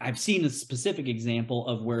seen a specific example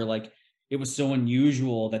of where like it was so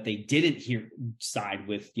unusual that they didn't side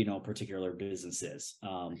with, you know, particular businesses.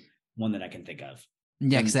 One that I can think of.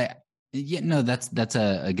 Yeah, because that's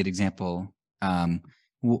a good example.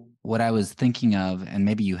 What I was thinking of, and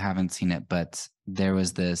maybe you haven't seen it, but there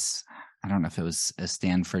was this, I don't know if it was a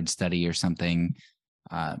Stanford study or something,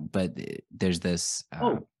 but there's this.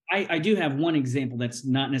 I do have one example that's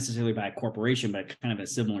not necessarily by a corporation, but kind of a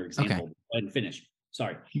similar example. Okay. Go ahead and finish.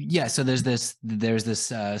 Sorry. Yeah, so there's this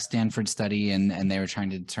Stanford study, and they were trying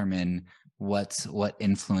to determine what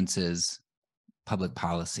influences public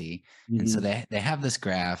policy. Mm-hmm. And so they have this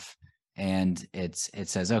graph, and it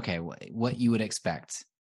says, okay, what you would expect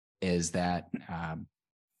is that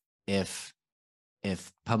if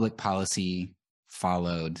public policy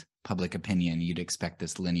followed public opinion, you'd expect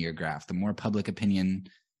this linear graph. The more public opinion,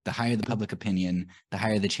 the higher the public opinion, the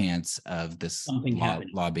higher the chance of this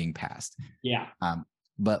law being passed. Yeah.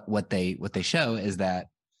 But what they show is that,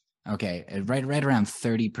 okay, right around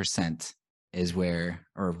 30% is where,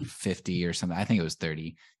 or 50 or something, I think it was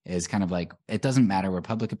 30, is kind of like, it doesn't matter where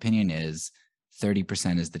public opinion is,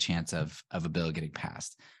 30% is the chance of a bill getting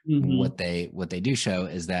passed. Mm-hmm. What they do show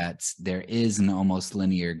is that there is an almost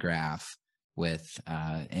linear graph with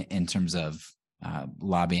in terms of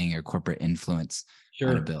lobbying or corporate influence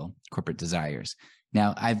on a bill, corporate desires.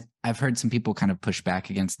 Now, I've heard some people kind of push back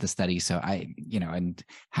against the study. So and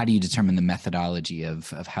how do you determine the methodology of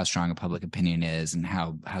how strong a public opinion is and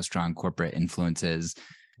how strong corporate influence is?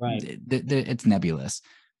 Right. It's nebulous,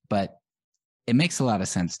 but it makes a lot of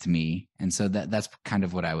sense to me. And so that's kind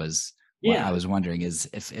of what I was wondering is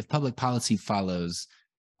if public policy follows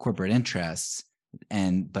corporate interests,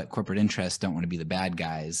 but corporate interests don't want to be the bad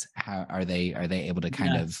guys, how are they able to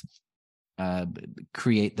kind of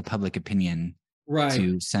create the public opinion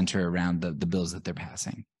to center around the bills that they're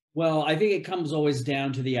passing? Well, I think it comes always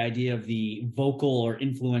down to the idea of the vocal or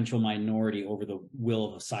influential minority over the will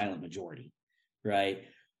of a silent majority, right?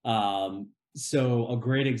 So a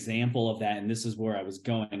great example of that, and this is where I was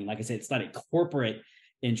going, like I said, it's not a corporate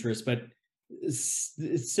interest, but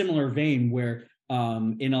similar vein where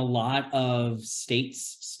in a lot of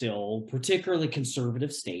states still, particularly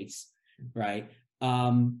conservative states, right?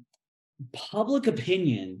 Public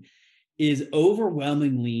opinion is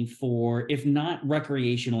overwhelmingly for, if not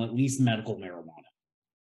recreational, at least medical marijuana,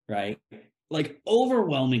 right? Like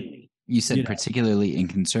overwhelmingly. You said particularly in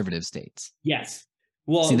conservative states. Yes.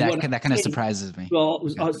 Well, see, that kind of surprises me. Well,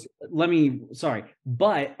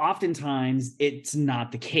 but oftentimes it's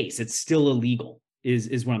not the case. It's still illegal,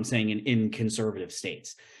 is what I'm saying in conservative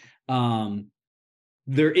states.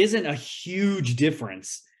 There isn't a huge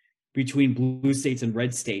difference between blue states and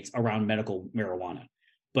red states around medical marijuana,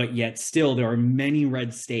 but yet still there are many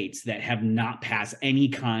red states that have not passed any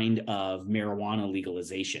kind of marijuana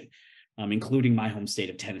legalization, including my home state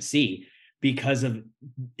of Tennessee, because of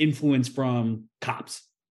influence from cops.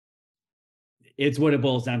 It's what it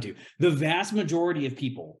boils down to. The vast majority of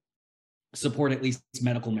people support at least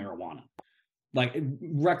medical marijuana. Like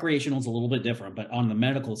recreational is a little bit different, but on the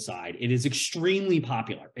medical side, it is extremely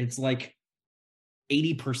popular. It's like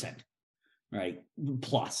 80%, right?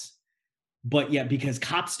 Plus. But yet, because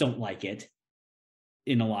cops don't like it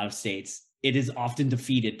in a lot of states, it is often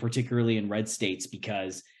defeated, particularly in red states,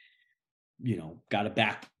 because got to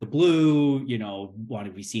back the blue, want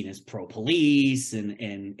to be seen as pro-police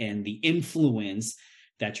and the influence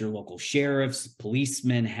that your local sheriffs,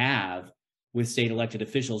 policemen have with state elected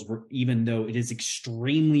officials, even though it is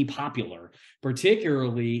extremely popular,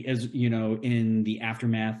 particularly as, in the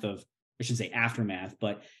aftermath of, I shouldn't say aftermath,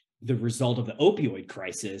 but the result of the opioid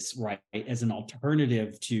crisis, right? As an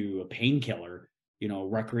alternative to a painkiller,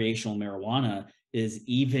 recreational marijuana is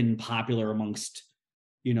even popular amongst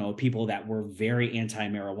people that were very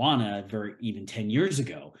anti-marijuana even 10 years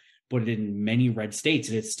ago, but in many red states,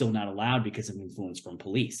 it's still not allowed because of influence from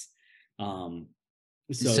police. So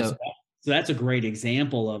that's a great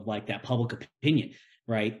example of like that public opinion,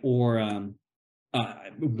 right? Or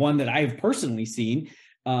one that I've personally seen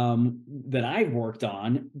that I've worked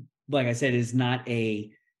on, like I said, is not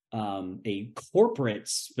a corporate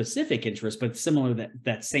specific interest, but similar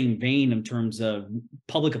that same vein in terms of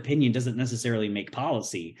public opinion doesn't necessarily make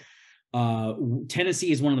policy.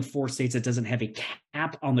 Tennessee is one of the 4 states that doesn't have a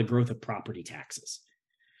cap on the growth of property taxes.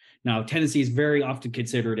 Now, Tennessee is very often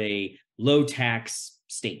considered a low tax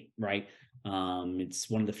state, right? It's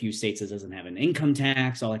one of the few states that doesn't have an income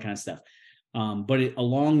tax, all that kind of stuff. But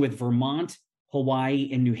along with Vermont, Hawaii,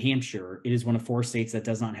 and New Hampshire, it is one of 4 states that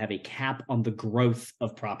does not have a cap on the growth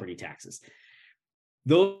of property taxes.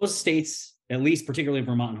 Those states, at least particularly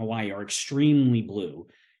Vermont and Hawaii, are extremely blue.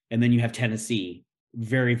 And then you have Tennessee,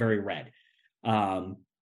 very, very red.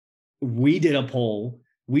 We did a poll.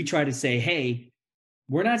 We tried to say, hey,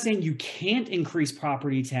 we're not saying you can't increase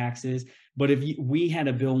property taxes, but we had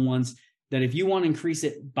a bill once that if you want to increase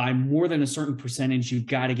it by more than a certain percentage, you've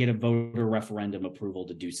got to get a voter referendum approval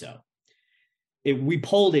to do so. We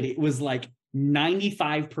polled it. It was like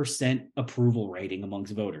 95% approval rating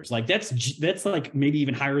amongst voters. Like that's like maybe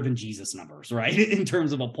even higher than Jesus numbers, right? In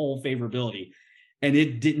terms of a poll favorability. And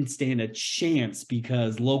it didn't stand a chance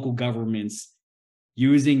because local governments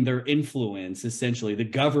using their influence, essentially the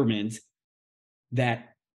government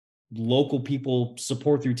that local people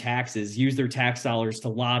support through taxes, use their tax dollars to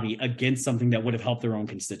lobby against something that would have helped their own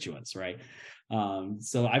constituents, right?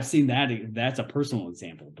 So I've seen that. That's a personal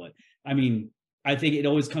example, but I mean, I think it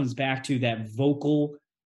always comes back to that vocal,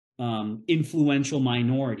 influential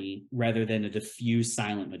minority rather than a diffuse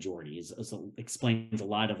silent majority. So explains a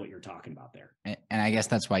lot of what you're talking about there. And I guess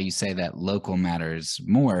that's why you say that local matters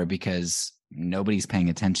more, because nobody's paying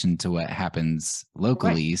attention to what happens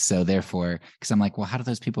locally. Right. So therefore, because I'm like, well, how do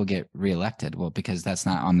those people get reelected? Well, because that's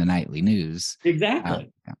not on the nightly news.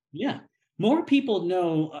 Exactly. Yeah. More people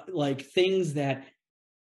know like things that,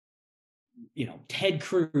 Ted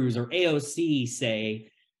Cruz or AOC say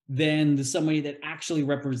than somebody that actually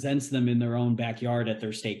represents them in their own backyard at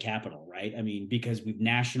their state capitol, right? I mean, because we've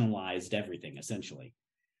nationalized everything essentially.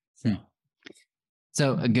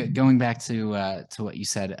 So going back to what you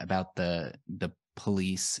said about the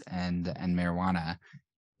police and marijuana,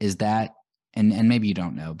 is that, and maybe you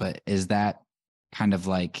don't know, but is that kind of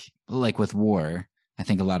like with war? I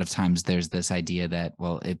think a lot of times there's this idea that,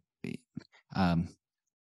 well,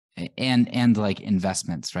 and like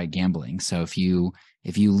investments, right? Gambling. So if you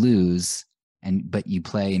lose but you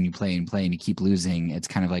play and you play and play and you keep losing, it's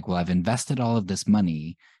kind of like, well, I've invested all of this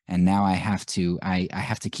money and now I have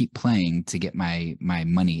to keep playing to get my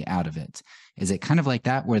money out of it. Is it kind of like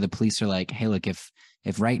that, where the police are like, hey, look, if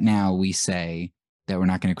right now we say that we're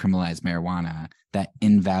not going to criminalize marijuana, that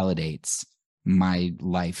invalidates my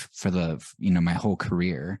life for my whole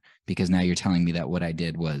career, because now you're telling me that what I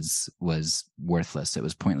did was worthless, it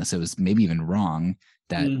was pointless, it was maybe even wrong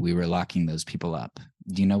that we were locking those people up.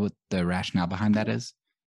 Do you know what the rationale behind that is?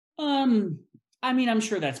 I mean, I'm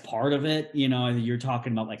sure that's part of it. You're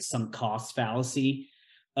talking about like some cost fallacy.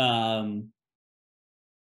 I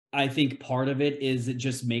think part of it is it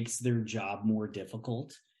just makes their job more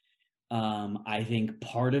difficult. I think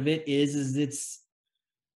part of it is it's,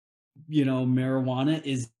 marijuana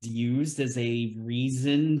is used as a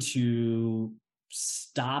reason to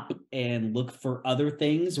stop and look for other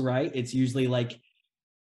things, right? It's usually like,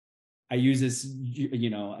 I use this,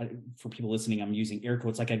 for people listening, I'm using air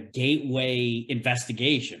quotes, like a gateway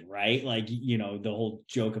investigation, right? Like, the whole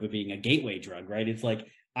joke of it being a gateway drug, right? It's like,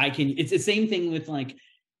 it's the same thing with like,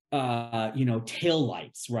 tail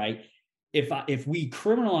lights, right? If we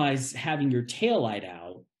criminalize having your tail light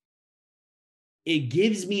out, it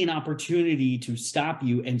gives me an opportunity to stop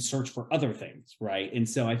you and search for other things, right? And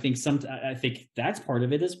so I think that's part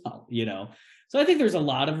of it as well, So I think there's a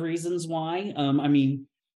lot of reasons why. I mean,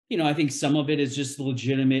 I think some of it is just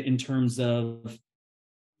legitimate in terms of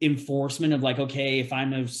enforcement of like, okay, if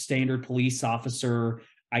I'm a standard police officer,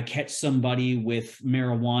 I catch somebody with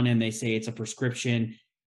marijuana and they say it's a prescription.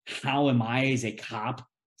 How am I as a cop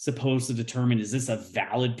supposed to determine, is this a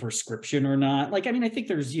valid prescription or not? Like, I mean, I think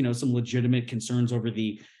there's, some legitimate concerns over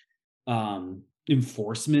the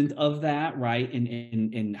enforcement of that, right?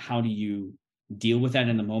 And how do you deal with that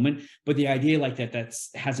in the moment? But the idea like that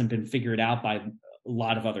hasn't been figured out by a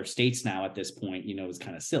lot of other states now at this point, is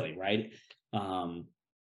kind of silly, right?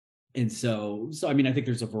 And so I mean, I think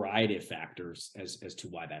there's a variety of factors as to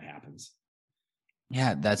why that happens.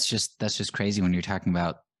 Yeah, that's just crazy when you're talking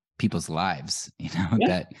about people's lives,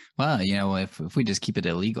 that, well, if we just keep it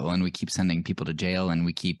illegal and we keep sending people to jail and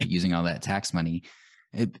we keep using all that tax money,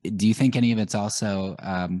 do you think any of it's also,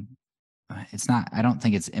 it's not, I don't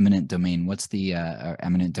think it's eminent domain. What's the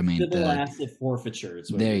eminent domain? Civil asset forfeiture.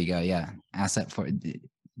 There you go. Yeah.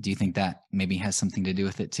 Do you think that maybe has something to do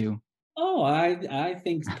with it too? Oh, I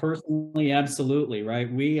think personally, absolutely. Right.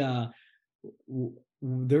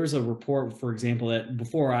 There's a report, for example, that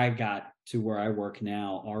before I got to where I work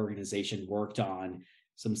now, our organization worked on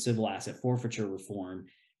some civil asset forfeiture reform.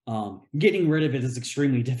 Getting rid of it is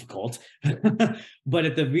extremely difficult, but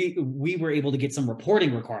we were able to get some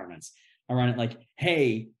reporting requirements around it. Like,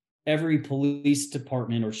 hey, every police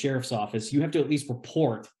department or sheriff's office, you have to at least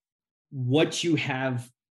report what you have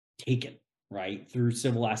taken, right, through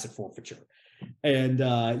civil asset forfeiture. And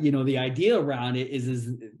the idea around it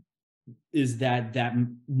is that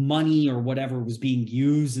money or whatever was being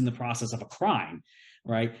used in the process of a crime,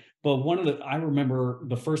 right? But I remember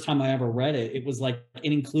the first time I ever read it, it was like,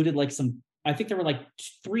 it included like I think there were like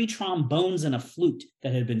 3 trombones and a flute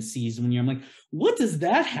that had been seized. I'm like, what does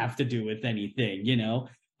that have to do with anything,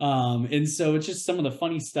 And so it's just some of the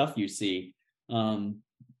funny stuff you see.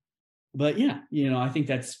 But yeah, I think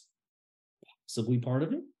that's possibly part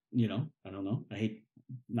of it. I don't know. I'm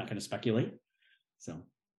not going to speculate. So.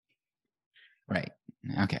 Right.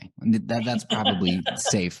 Okay. That's probably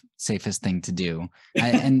safest thing to do.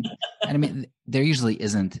 And I mean, there usually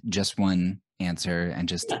isn't just one answer and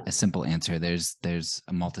just Yeah. a simple answer. There's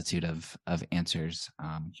a multitude of answers.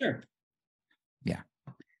 Sure. Yeah.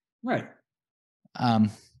 Right. All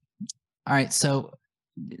right. So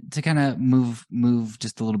to kind of move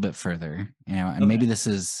just a little bit further, and Okay. maybe this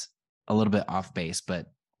is a little bit off base,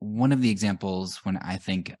 but one of the examples when I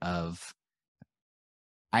think of,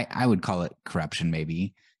 I would call it corruption,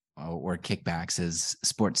 maybe, or kickbacks, is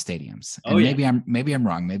sports stadiums. Oh And yeah. maybe I'm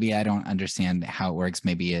wrong. Maybe I don't understand how it works.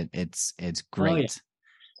 Maybe it's Oh yeah. great,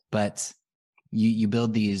 but you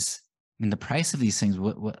build these. I mean, the price of these things.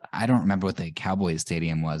 What I don't remember what the Cowboys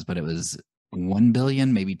stadium was, but it was 1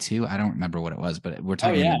 billion, maybe two. I don't remember what it was, but we're Oh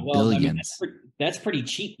talking in yeah. the Well, I mean, billions. that's pretty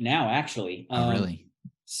cheap now, actually. Oh, really?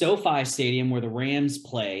 SoFi Stadium, where the Rams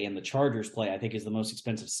play and the Chargers play, I think is the most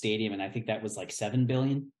expensive stadium, and I think that was like 7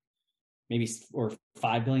 billion, maybe, or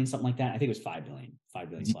 5 billion, something like that. I think it was 5 billion. 5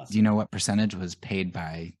 billion Do plus. you know what percentage was paid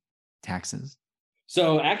by taxes?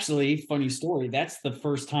 So actually, funny story. That's the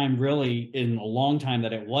first time really in a long time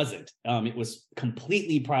that it wasn't. It was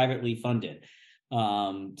completely privately funded,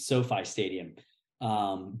 SoFi Stadium.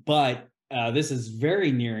 But this is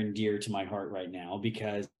very near and dear to my heart right now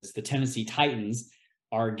because the Tennessee Titans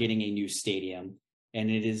are getting a new stadium, and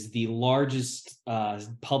it is the largest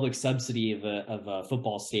public subsidy of a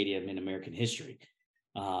football stadium in American history.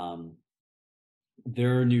 Um,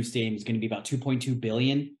 their new stadium is going to be about 2.2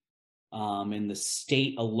 billion. And the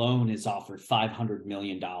state alone has offered $500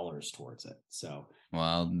 million towards it. So,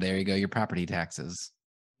 Well, there you go, your property taxes.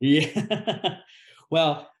 yeah.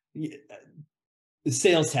 Well, the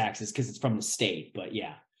sales taxes because it's from the state, but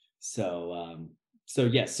yeah. So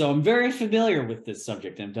yes. So I'm very familiar with this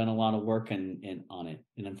subject. I've done a lot of work on it,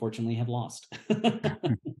 and unfortunately have lost.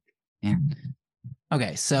 Yeah.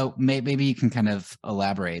 Okay, so maybe you can kind of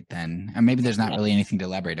elaborate then, or maybe there's not Yeah. really anything to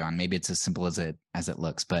elaborate on. Maybe it's as simple as it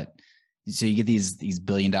looks. But so you get these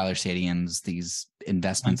billion-dollar stadiums, these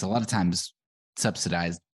investments, a lot of times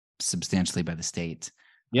subsidized substantially by the state.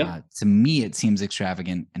 Yep. To me, it seems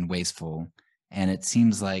extravagant and wasteful, and it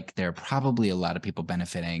seems like there are probably a lot of people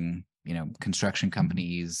benefiting. Construction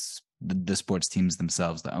companies, the sports teams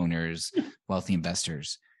themselves, the owners, wealthy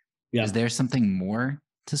investors. Is Yeah. there something more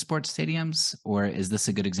to sports stadiums, or is this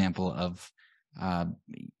a good example of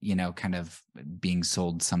kind of being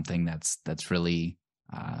sold something that's really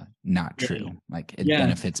not true, like it Yeah.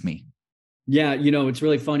 benefits me? Yeah, it's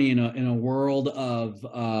really funny in a world of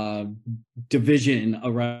division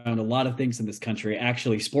around a lot of things in this country.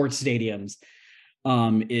 Actually, sports stadiums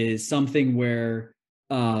is something where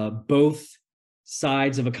both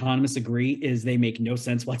sides of economists agree is they make no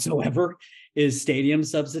sense whatsoever. Is stadium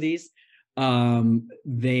subsidies?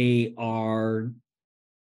 They are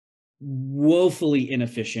woefully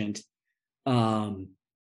inefficient. I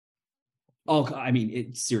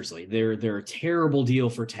mean, seriously, they're a terrible deal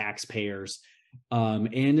for taxpayers.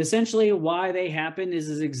 And essentially why they happen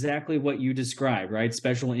is exactly what you described, right?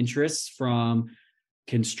 Special interests from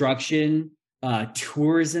construction,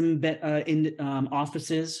 tourism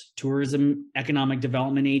offices, tourism economic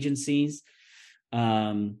development agencies,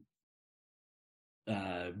 um,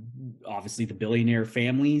 obviously the billionaire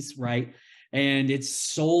families, right? And it's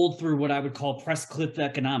sold through what I would call press clip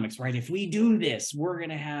economics, right? If we do this, we're going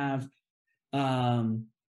to have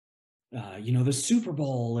the Super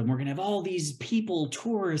Bowl, and we're gonna have all these people,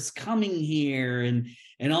 tourists coming here, and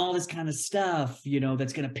all this kind of stuff.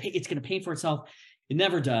 That's gonna pay. It's gonna pay for itself. It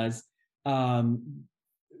never does.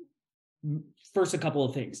 First, a couple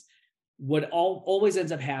of things. What always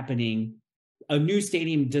ends up happening. A new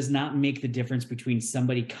stadium does not make the difference between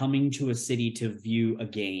somebody coming to a city to view a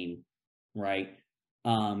game, right?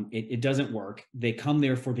 It doesn't work. They come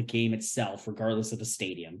there for the game itself, regardless of the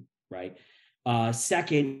stadium, right?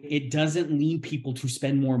 Second, it doesn't lead people to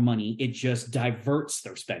spend more money. It just diverts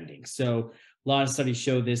their spending. So a lot of studies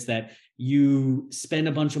show this, that you spend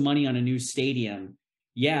a bunch of money on a new stadium.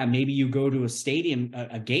 Yeah, maybe you go to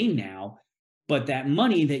a game now, but that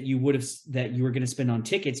money that you were going to spend on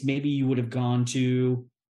tickets, maybe you would have gone to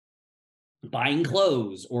buying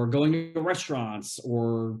clothes or going to restaurants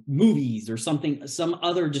or movies or some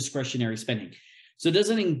other discretionary spending. So it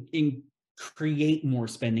doesn't create more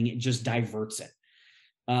spending, it just diverts it.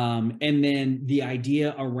 And then the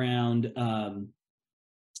idea around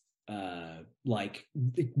like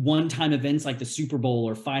one-time events like the Super Bowl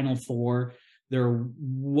or Final Four, they're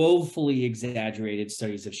woefully exaggerated,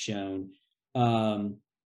 studies have shown. And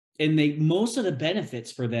most of the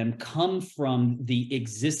benefits for them come from the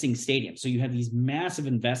existing stadium. So you have these massive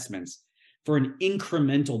investments for an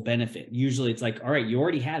incremental benefit. Usually it's like, all right, you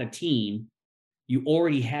already had a team, you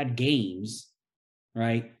already had games,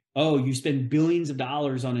 right? oh, you spend billions of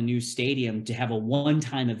dollars on a new stadium to have a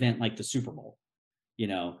one-time event like the Super Bowl, you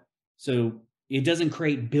know. So it doesn't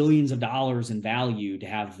create billions of dollars in value to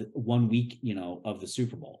have 1 week, of the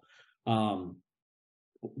Super Bowl.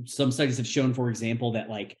 Some studies have shown, for example, that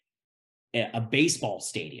like a baseball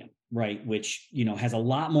stadium, right, which has a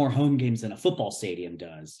lot more home games than a football stadium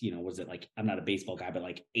does. Was it like, I'm not a baseball guy, but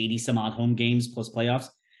like 80 some odd home games plus playoffs,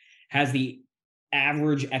 has the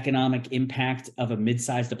average economic impact of a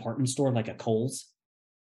mid-sized department store like a Kohl's,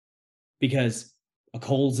 because a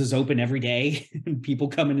Kohl's is open every day and people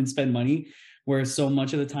come in and spend money, whereas so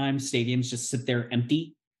much of the time stadiums just sit there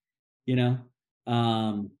empty.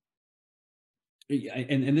 um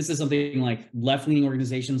and this is something like left-leaning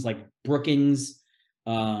organizations like Brookings,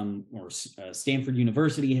 or Stanford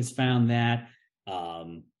University has found that,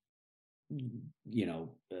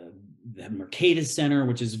 the Mercatus Center,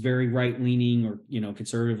 which is very right-leaning or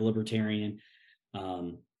conservative libertarian,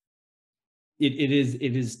 it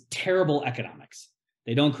is terrible economics.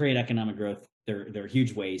 They don't create economic growth. They're a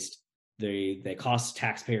huge waste. They cost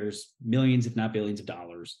taxpayers millions, if not billions of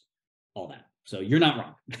dollars, all that. So you're not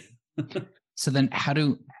wrong. So then how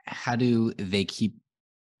do they keep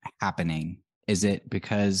happening? Is it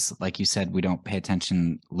because, like you said, we don't pay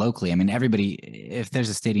attention locally? I mean, everybody, if there's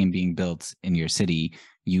a stadium being built in your city,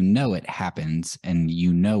 it happens and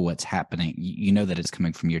what's happening. You know that it's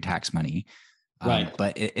coming from your tax money. Right.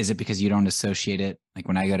 But is it because you don't associate it? Like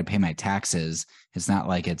when I go to pay my taxes, it's not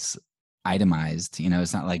like it's itemized.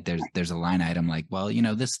 It's not like there's a line item like, well,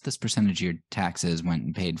 this percentage of your taxes went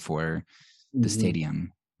and paid for the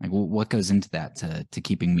stadium. Like, what goes into that to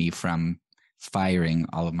keeping me from firing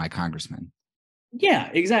all of my congressmen? Yeah,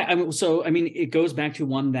 exactly. It goes back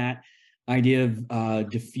to that idea of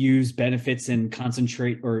diffuse benefits and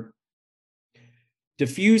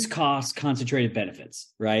diffuse costs, concentrated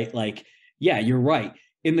benefits, right? Like, yeah, you're right.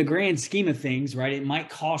 In the grand scheme of things, right, it might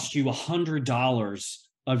cost you $100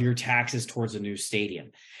 of your taxes towards a new stadium.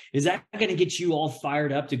 Is that going to get you all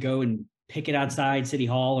fired up to go and pick it outside City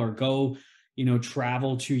Hall, or go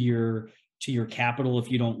travel to your capital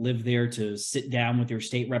if you don't live there to sit down with your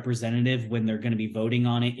state representative when they're going to be voting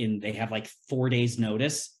on it and they have like 4 days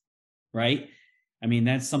notice, right? I mean,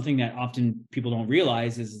 that's something that often people don't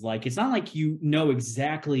realize, is like, it's not like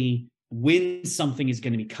exactly when something is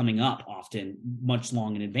going to be coming up, often much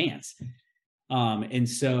long in advance. And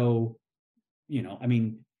so,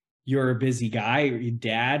 you're a busy guy, or your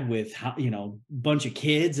dad with, bunch of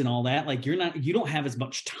kids and all that. Like, you don't have as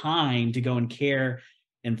much time to go and care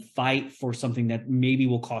and fight for something that maybe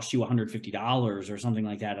will cost you $150 or something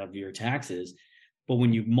like that of your taxes. But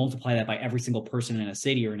when you multiply that by every single person in a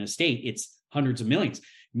city or in a state, it's hundreds of millions.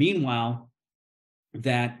 Meanwhile,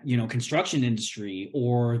 that, construction industry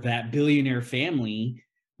or that billionaire family,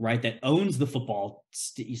 right, that owns the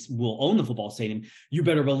will own the football stadium, you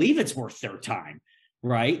better believe it's worth their time,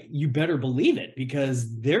 right? You better believe it,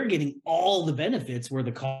 because they're getting all the benefits where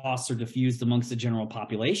the costs are diffused amongst the general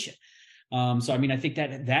population. So, I think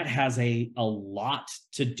that has a lot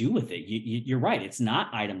to do with it. You're right. It's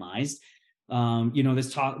not itemized.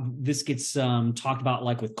 This gets talked about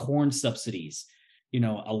like with corn subsidies,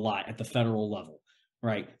 a lot at the federal level,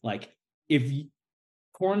 right? Like, if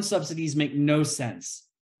corn subsidies make no sense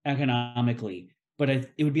economically, but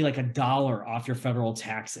it would be like $1 off your federal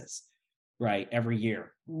taxes, right, every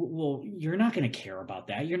year. Well, you're not going to care about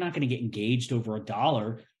that. You're not going to get engaged over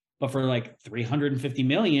 $1. But for like 350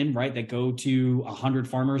 million, right, that go to 100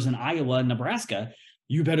 farmers in Iowa and Nebraska,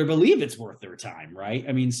 you better believe it's worth their time, right?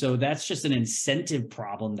 So that's just an incentive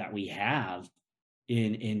problem that we have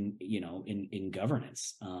in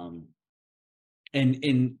governance.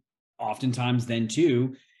 And oftentimes then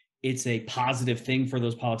too, it's a positive thing for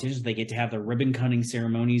those politicians. They get to have their ribbon cutting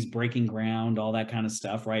ceremonies, breaking ground, all that kind of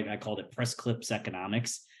stuff, right? I called it press clips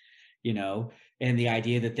economics, and the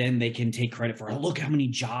idea that then they can take credit for, oh, look how many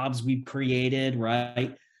jobs we've created,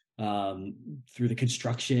 right? Through the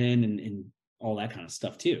construction and all that kind of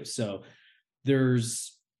stuff too. So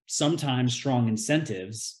there's sometimes strong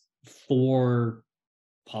incentives for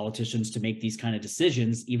politicians to make these kind of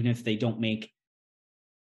decisions, even if they don't make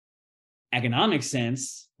economic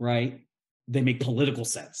sense, right? They make political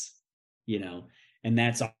sense, and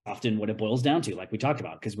that's often what it boils down to, like we talked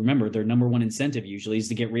about, because remember, their number one incentive usually is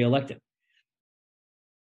to get reelected.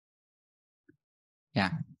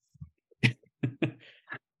 Yeah.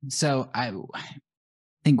 So I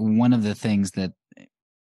think one of the things that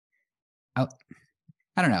I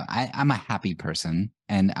don't know, I'm a happy person,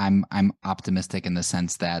 and I'm optimistic in the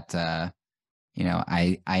sense that I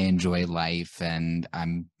enjoy life, and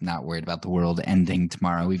I'm not worried about the world ending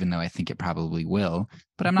tomorrow, even though I think it probably will,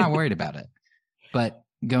 but I'm not worried about it. But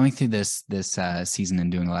Going through this season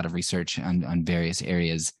and doing a lot of research on various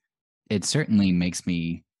areas, it certainly makes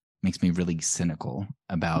me really cynical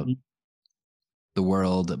about Mhm. the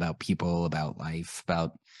world, about people, about life,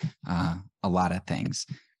 about a lot of things.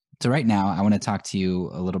 So right now, I want to talk to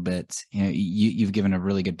you a little bit. You've given a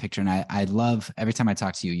really good picture, and I love every time I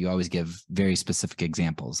talk to you. You always give very specific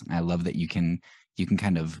examples, and I love that you can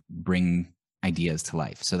kind of bring ideas to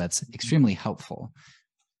life. So that's extremely helpful.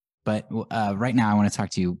 But right now, I want to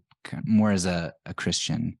talk to you more as a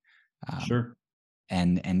Christian, um, Sure.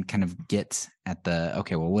 and kind of get at the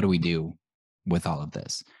okay. Well, what do we do with all of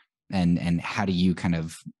this, and how do you kind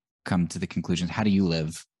of come to the conclusions? How do you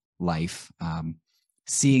live life,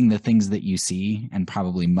 seeing the things that you see, and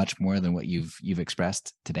probably much more than what you've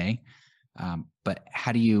expressed today? But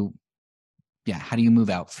how do you move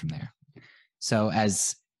out from there? So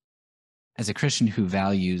as a Christian who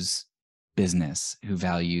values business, who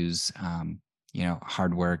values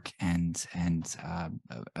hard work and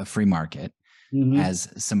a free market, Hmm. as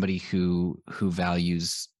somebody who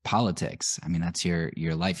values politics, I mean that's your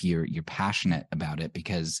life. You're passionate about it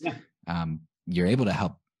because Yeah. you're able to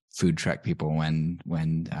help food truck people when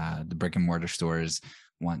the brick and mortar stores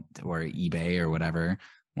want, or eBay or whatever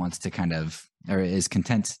wants to kind of, or is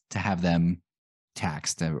content to have them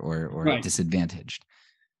taxed or Right. disadvantaged.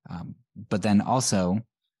 But then also,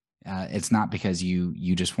 it's not because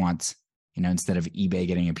you just want, instead of eBay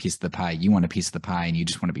getting a piece of the pie, you want a piece of the pie and you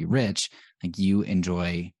just want to be rich. Like you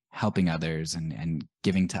enjoy helping others and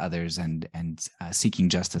giving to others and seeking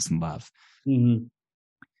justice and love. Hmm.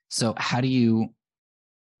 So how do you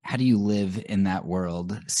live in that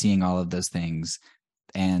world, seeing all of those things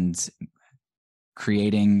and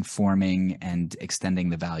creating, forming, and extending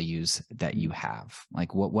the values that you have?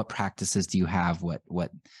 Like what practices do you have?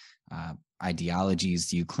 What uh, ideologies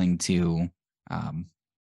do you cling to? Um,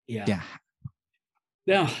 Yeah. yeah.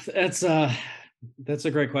 Yeah, that's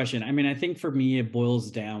a great question. I mean, I think for me it boils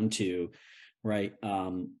down to, right,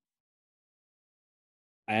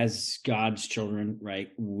 as God's children, right,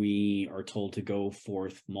 we are told to go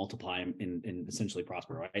forth, multiply, and essentially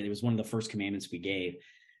prosper, right? It was one of the first commandments we gave,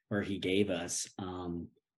 or he gave us.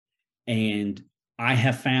 And I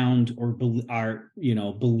have found,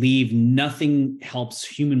 believe nothing helps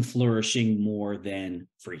human flourishing more than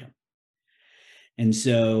freedom. And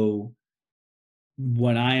so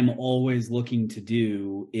what I'm always looking to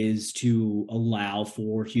do is to allow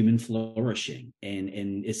for human flourishing,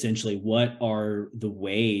 and essentially what are the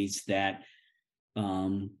ways that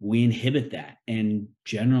we inhibit that. And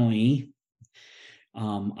generally,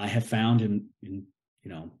 I have found in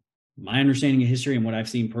my understanding of history and what I've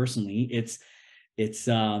seen personally, it's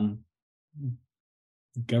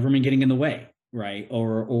government getting in the way, right,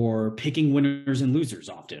 or picking winners and losers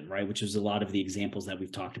often, right, which is a lot of the examples that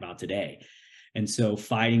we've talked about today. And so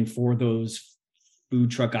fighting for those food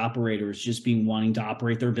truck operators just being wanting to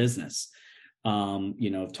operate their business.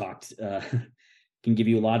 I've talked, can give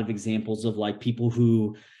you a lot of examples of like people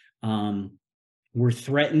who were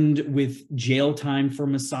threatened with jail time for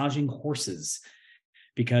massaging horses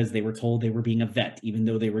because they were told they were being a vet, even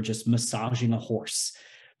though they were just massaging a horse.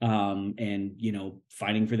 And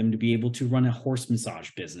fighting for them to be able to run a horse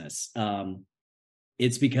massage business.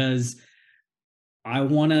 It's because I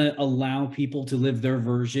want to allow people to live their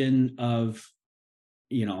version of,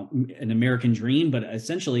 an American dream, but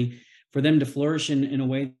essentially for them to flourish in a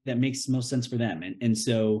way that makes most sense for them. And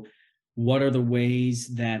so, what are the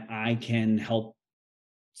ways that I can help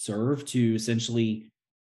serve to essentially,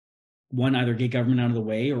 one, either get government out of the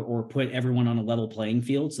way, or put everyone on a level playing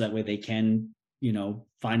field so that way they can,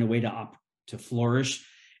 find a way to flourish.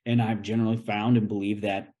 And I've generally found and believe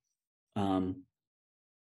that um,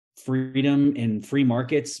 freedom and free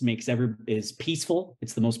markets is peaceful.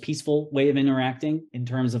 It's the most peaceful way of interacting in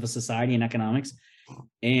terms of a society and economics,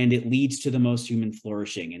 and it leads to the most human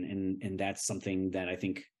flourishing. And that's something that I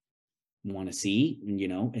think want to see,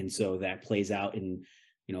 and so that plays out in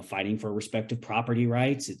fighting for respective property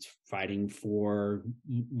rights. It's fighting for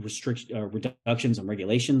reductions and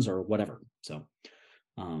regulations or whatever. So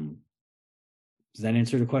um does that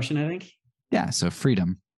answer the question, I think? Yeah. So Yeah.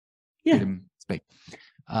 freedom, space.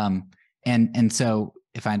 Um, and so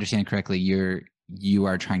if I understand correctly, you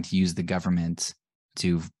are trying to use the government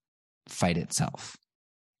to fight itself,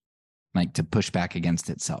 like to push back against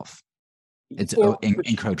itself. It's Or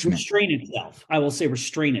encroachment. restrain itself. I will say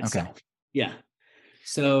restrain Okay. itself. Yeah.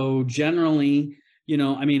 So generally,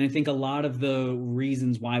 I mean, I think a lot of the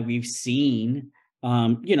reasons why we've seen,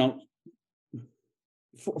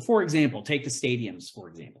 for example, take the stadiums, for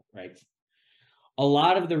example, right? A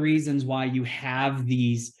lot of the reasons why you have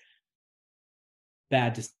these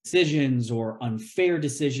bad decisions or unfair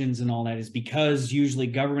decisions and all that is because usually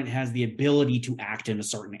government has the ability to act in a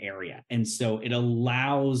certain area. And so it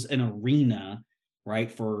allows an arena, right,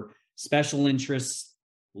 for special interests,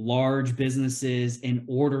 large businesses, in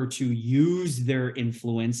order to use their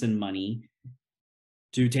influence and money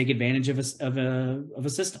to take advantage of a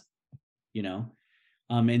system, you know?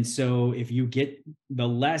 And so if you get, the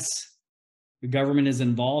less the government is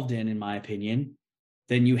involved in my opinion,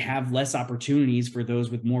 then you have less opportunities for those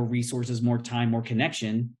with more resources, more time, more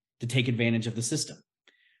connection to take advantage of the system,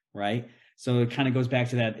 right? So it kind of goes back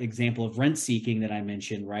to that example of rent seeking that I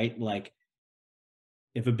mentioned, right? Like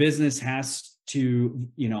if a business has to,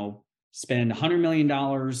 spend $100 million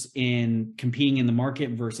in competing in the market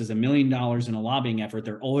versus $1 million in a lobbying effort,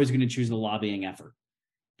 they're always going to choose the lobbying effort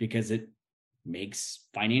because it makes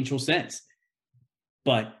financial sense.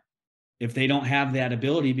 But if they don't have that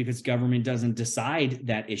ability because government doesn't decide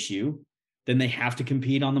that issue, then they have to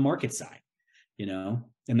compete on the market side, and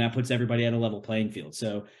that puts everybody at a level playing field.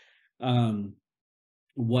 So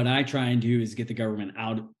what I try and do is get the government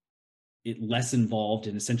less involved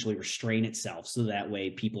and essentially restrain itself. So that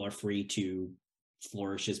way people are free to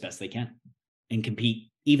flourish as best they can and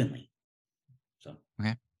compete evenly. So,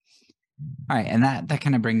 okay. All right. And that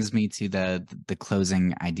kind of brings me to the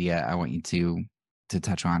closing idea I want you to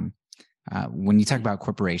touch on. When you talk about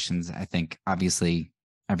corporations, I think obviously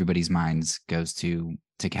everybody's minds goes to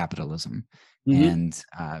capitalism, and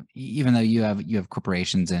even though you have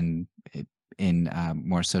corporations in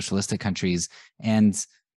more socialistic countries, and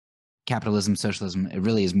capitalism, socialism, it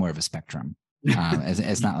really is more of a spectrum.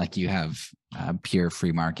 It's not like you have pure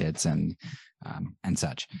free markets and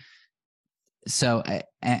such. So,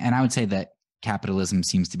 and I would say that capitalism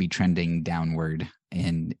seems to be trending downward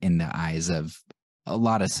in the eyes of a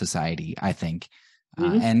lot of society, I think.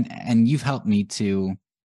 And you've helped me to,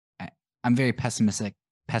 I'm very pessimistic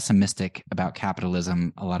about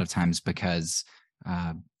capitalism a lot of times because,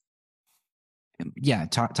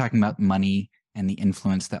 talking about money and the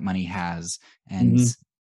influence that money has, and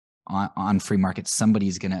on free markets,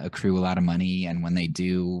 somebody's going to accrue a lot of money. And when they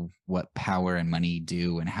do, what power and money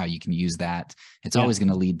do and how you can use that, it's always going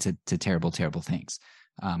to lead to terrible, terrible things.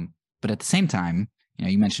 But at the same time,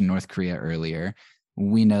 you mentioned North Korea earlier.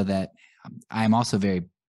 We know that I'm also very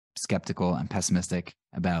skeptical and pessimistic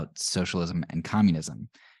about socialism and communism,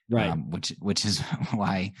 right? Which is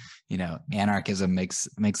why anarchism makes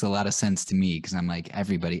a lot of sense to me, because I'm like,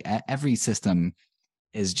 every system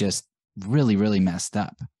is just really, really messed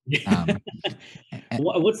up.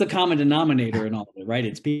 What's the common denominator in all of it, right?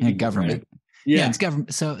 It's people, government. Right? Yeah, it's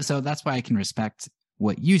government. So that's why I can respect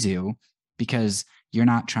what you do, because you're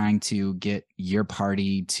not trying to get your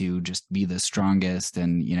party to just be the strongest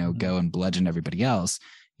and go and bludgeon everybody else.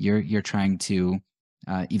 You're trying to,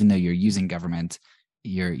 even though you're using government,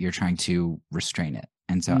 you're trying to restrain it.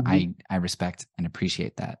 And so I respect and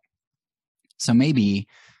appreciate that. So maybe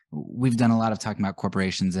we've done a lot of talking about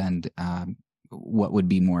corporations and what would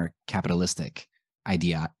be more capitalistic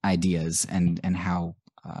ideas and how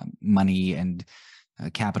money and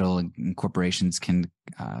capital and corporations can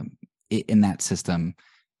in that system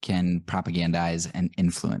can propagandize and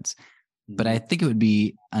influence. But I think it would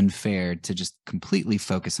be unfair to just completely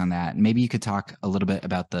focus on that. Maybe you could talk a little bit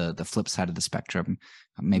about the flip side of the spectrum,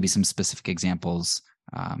 maybe some specific examples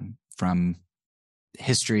from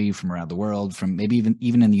history, from around the world, from maybe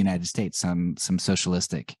even in the United States, some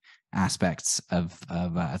socialistic aspects of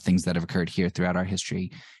things that have occurred here throughout our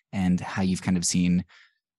history, and how you've kind of seen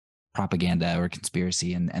propaganda or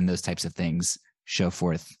conspiracy and those types of things show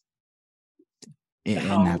forth in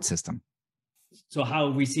that system. So how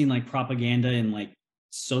have we seen like propaganda in like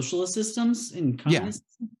socialist systems in communist?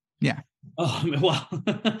 Yeah. Oh, well,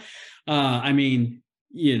 I mean,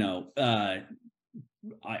 I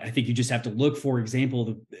think you just have to look, for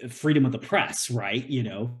example, the freedom of the press, right?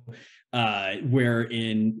 Where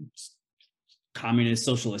in communist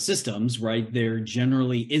socialist systems, right, there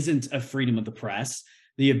generally isn't a freedom of the press,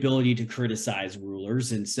 the ability to criticize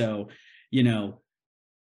rulers. And so,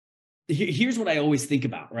 here's what I always think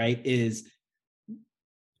about, right, is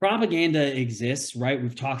propaganda exists, right?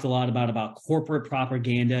 We've talked a lot about corporate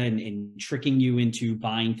propaganda and tricking you into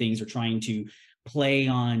buying things or trying to play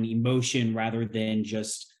on emotion rather than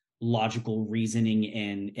just logical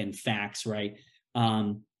reasoning and facts, right?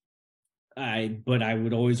 But I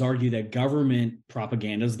would always argue that government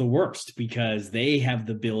propaganda is the worst because they have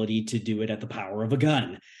the ability to do it at the power of a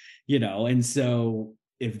gun, and so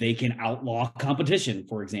if they can outlaw competition,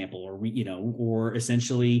 for example, or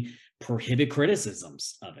essentially prohibit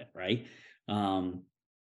criticisms of it, right? I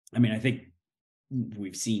mean, I think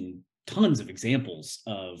we've seen tons of examples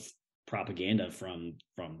of propaganda from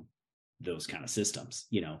those kind of systems,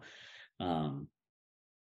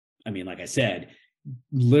 I mean, like I said,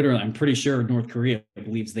 literally, I'm pretty sure North Korea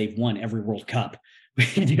believes they've won every World Cup.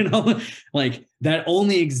 Like that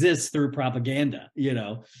only exists through propaganda.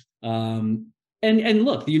 And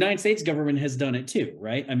look, the United States government has done it too,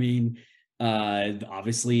 right? I mean,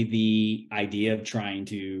 obviously, the idea of trying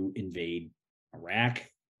to invade Iraq,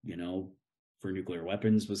 for nuclear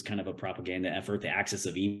weapons was kind of a propaganda effort. The axis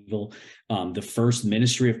of evil. The first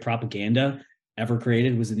ministry of propaganda ever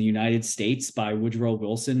created was in the United States by Woodrow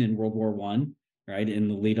Wilson in World War I, right? In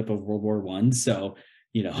the lead up of World War I. So,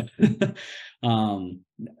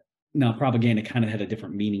 now propaganda kind of had a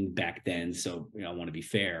different meaning back then. So, I want to be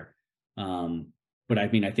fair. But I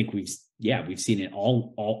mean, I think we've seen it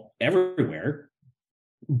all everywhere.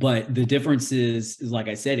 But the difference is like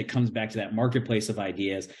I said, it comes back to that marketplace of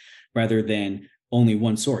ideas rather than only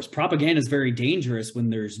one source. Propaganda is very dangerous when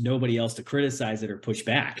there's nobody else to criticize it or push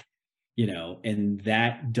back, and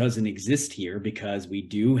that doesn't exist here because we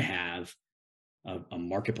do have a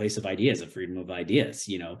marketplace of ideas, a freedom of ideas.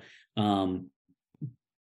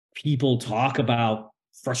 People talk about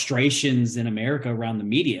frustrations in America around the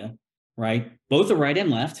media, right? Both the right and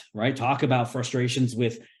left, right? Talk about frustrations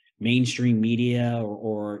with mainstream media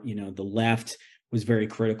or the left was very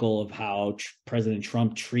critical of how President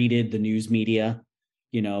Trump treated the news media,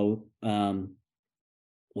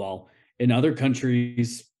 well, in other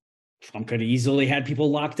countries, Trump could have easily had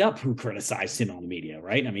people locked up who criticized him on the media,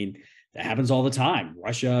 right? I mean, that happens all the time.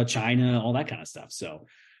 Russia, China, all that kind of stuff. So,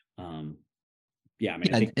 I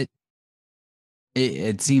mean, I think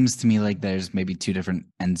it seems to me like there's maybe two different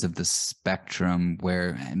ends of the spectrum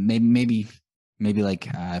where maybe like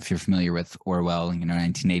if you're familiar with Orwell,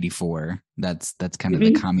 1984, that's kind of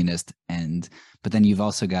the communist end. But then you've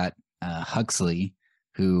also got Huxley,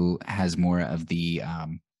 who has more of the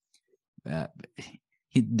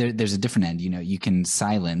there's a different end. You can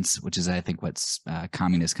silence, which is I think what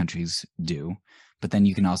communist countries do, but then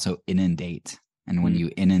you can also inundate. And when you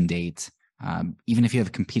inundate, even if you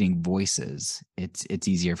have competing voices, it's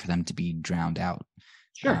easier for them to be drowned out.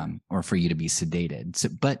 Sure. Or for you to be sedated. So,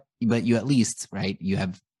 but you at least, right, you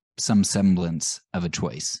have some semblance of a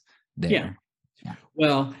choice there. Yeah.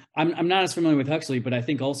 Well, I'm not as familiar with Huxley, but I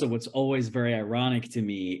think also what's always very ironic to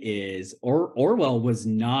me is Orwell was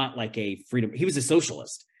not like a freedom. He was a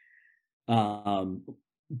socialist.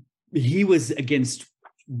 He was against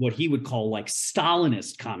what he would call like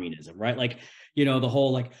Stalinist communism, right? Like, the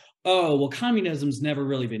whole like, oh, well, communism's never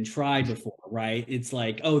really been tried before, right? It's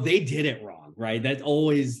like, oh, they did it wrong, right? That's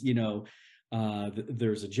always,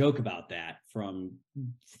 there's a joke about that from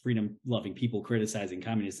freedom-loving people criticizing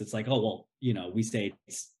communists. It's like, oh, well, we say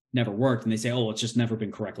it's never worked, and they say, oh, it's just never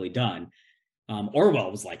been correctly done.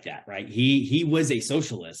 Orwell was like that, right? He was a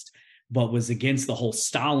socialist, but was against the whole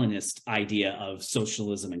Stalinist idea of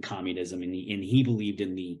socialism and communism, and he believed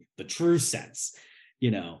in the true sense,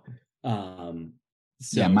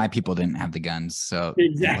 So, my people didn't have the guns, so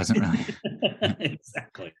exactly. It wasn't really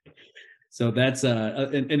exactly. So that's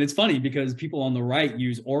and it's funny because people on the right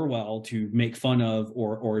use Orwell to make fun of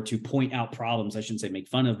or to point out problems. I shouldn't say make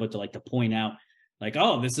fun of, but to point out like,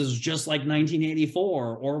 oh, this is just like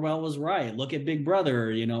 1984. Orwell was right. Look at Big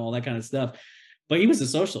Brother, all that kind of stuff. But he was a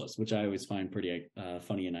socialist, which I always find pretty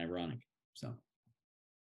funny and ironic. So.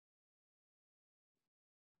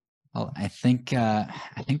 Well, I think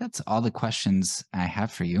that's all the questions I have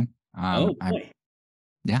for you. Boy.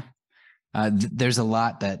 There's a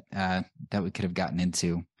lot that we could have gotten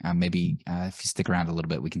into. Maybe if you stick around a little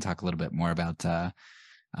bit, we can talk a little bit more about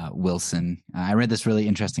Wilson. I read this really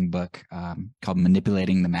interesting book called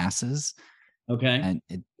 "Manipulating the Masses." Okay, and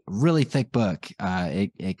it really thick book.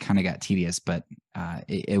 It kind of got tedious, but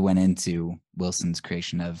it went into Wilson's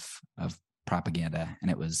creation of propaganda, and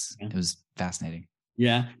it was fascinating.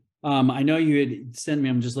 Yeah. I know you had sent me,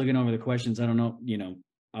 I'm just looking over the questions. I don't know,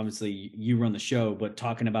 obviously you run the show, but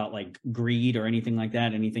talking about like greed or anything like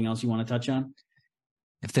that, anything else you want to touch on?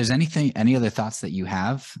 If there's any other thoughts that you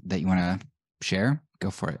have that you want to share,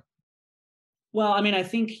 go for it. Well, I mean, I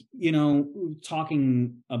think,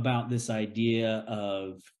 talking about this idea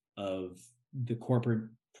of the corporate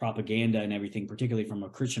propaganda and everything, particularly from a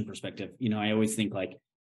Christian perspective, I always think like,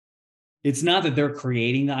 it's not that they're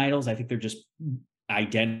creating the idols. I think they're just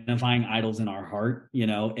identifying idols in our heart,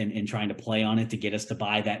 and trying to play on it to get us to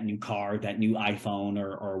buy that new car, that new iPhone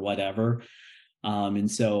or whatever. And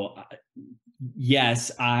so, yes,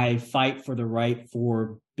 I fight for the right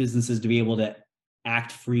for businesses to be able to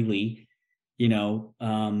act freely. You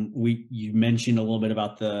mentioned a little bit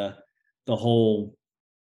about the whole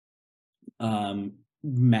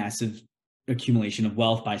massive accumulation of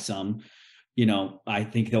wealth by some. I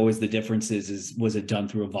think always the difference is was it done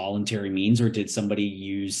through a voluntary means, or did somebody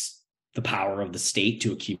use the power of the state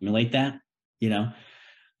to accumulate that?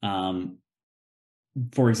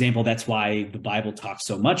 For example, that's why the Bible talks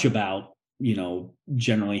so much about,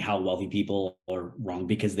 generally how wealthy people are wrong,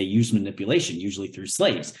 because they use manipulation, usually through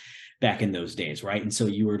slaves back in those days, right? And so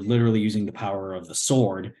you were literally using the power of the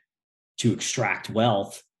sword to extract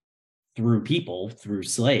wealth through people, through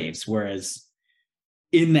slaves. Whereas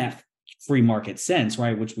in that free market sense,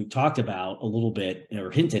 right, which we've talked about a little bit or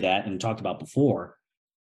hinted at and talked about before,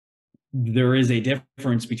 there is a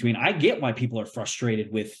difference between, I get why people are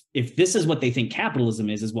frustrated with, if this is what they think capitalism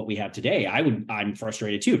is what we have today, I'm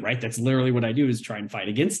frustrated too, right? That's literally what I do, is try and fight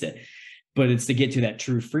against it. But it's to get to that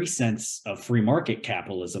true free sense of free market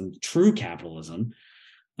capitalism, true capitalism,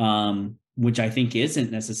 which I think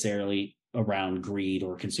isn't necessarily around greed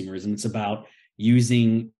or consumerism. It's about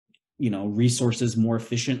using, resources more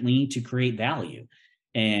efficiently to create value,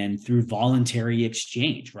 and through voluntary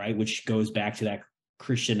exchange, right? Which goes back to that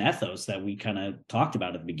Christian ethos that we kind of talked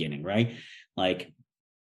about at the beginning, right? Like,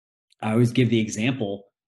 I always give the example,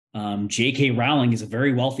 J.K. Rowling is a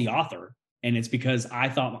very wealthy author, and it's because I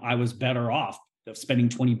thought I was better off of spending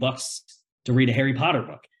 $20 to read a Harry Potter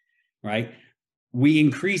book, right? We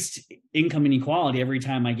increased income inequality every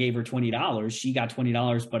time I gave her $20. She got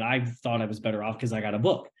 $20, but I thought I was better off because I got a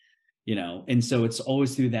book, and so it's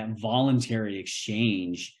always through that voluntary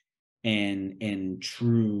exchange and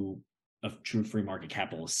true free market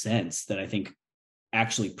capitalist sense that I think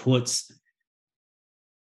actually puts,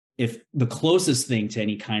 if the closest thing to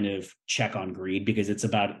any kind of check on greed, because it's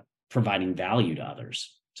about providing value to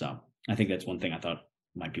others. So I think that's one thing I thought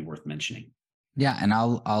might be worth mentioning. Yeah, and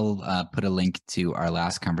I'll put a link to our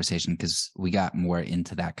last conversation, because we got more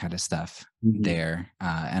into that kind of stuff there,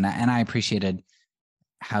 and I appreciated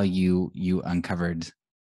how you uncovered,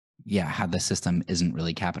 how the system isn't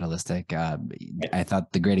really capitalistic. I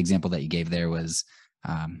thought the great example that you gave there was,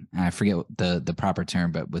 and I forget the proper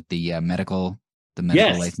term, but with the medical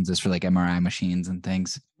Yes. licenses for like MRI machines and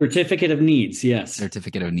things. Certificate of needs, yes.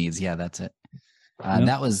 Certificate of needs, yeah, that's it.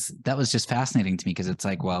 That was just fascinating to me, because it's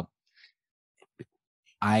like, well,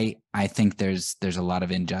 I think there's a lot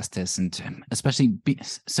of injustice, and especially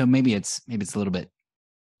so maybe it's a little bit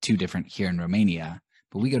too different here in Romania,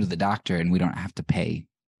 but we go to the doctor and we don't have to pay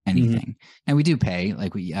anything, and we do pay,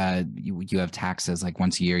 like you have taxes, like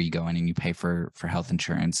once a year you go in and you pay for health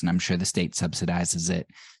insurance, and I'm sure the state subsidizes it,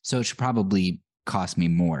 so it should probably cost me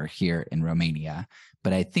more here in Romania,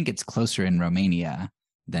 but I think it's closer in Romania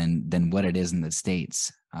than what it is in the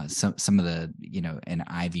States. Some of the, an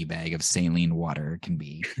IV bag of saline water can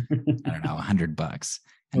be, I don't know, $100,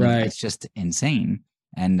 and right. It's just insane,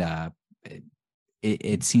 and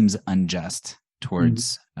it seems unjust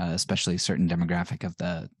towards especially a certain demographic of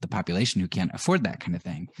the population who can't afford that kind of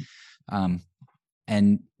thing.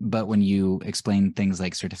 But when you explain things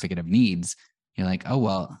like certificate of needs, you're like, oh,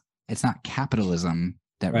 well, it's not capitalism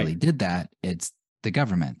that really did that. It's the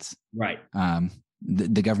government. Right.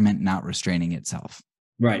 The government not restraining itself.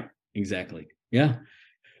 Right. Exactly. Yeah.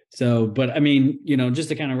 So, but I mean, just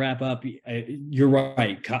to kind of wrap up, you're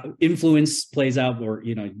right. Influence plays out, or,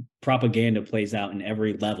 propaganda plays out in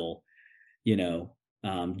every level.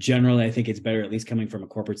 Generally, I think it's better, at least coming from a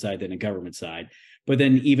corporate side, than a government side. But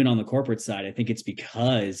then even on the corporate side, I think it's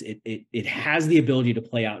because it has the ability to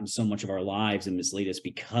play out in so much of our lives and mislead us,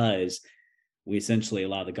 because we essentially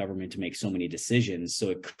allow the government to make so many decisions.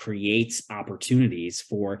 So it creates opportunities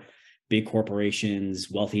for big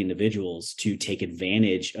corporations, wealthy individuals to take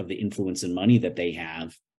advantage of the influence and money that they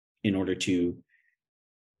have in order to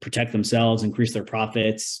protect themselves, increase their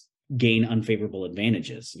profits, gain unfavorable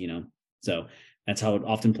advantages, So that's how it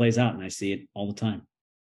often plays out, and I see it all the time.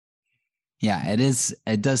 Yeah,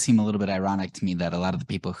 it does seem a little bit ironic to me that a lot of the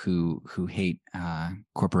people who hate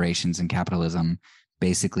corporations and capitalism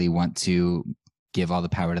basically want to give all the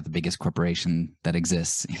power to the biggest corporation that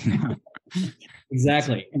exists.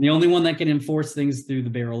 Exactly. And the only one that can enforce things through the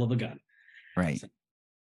barrel of a gun. Right. So,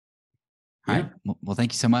 all right. Well,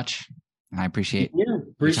 thank you so much. I appreciate it.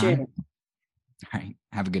 All right.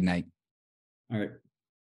 Have a good night. All right.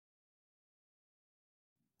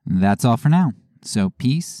 That's all for now. So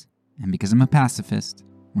peace. And because I'm a pacifist,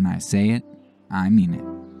 when I say it, I mean it.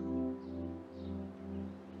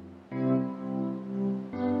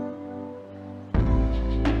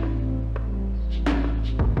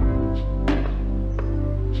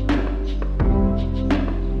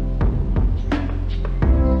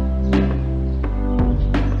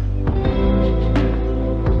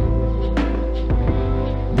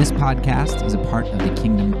 This podcast is a part of the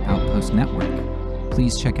Kingdom Outpost Network.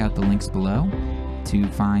 Please check out the links below to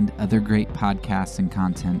find other great podcasts and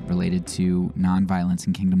content related to nonviolence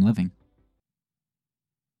and kingdom living.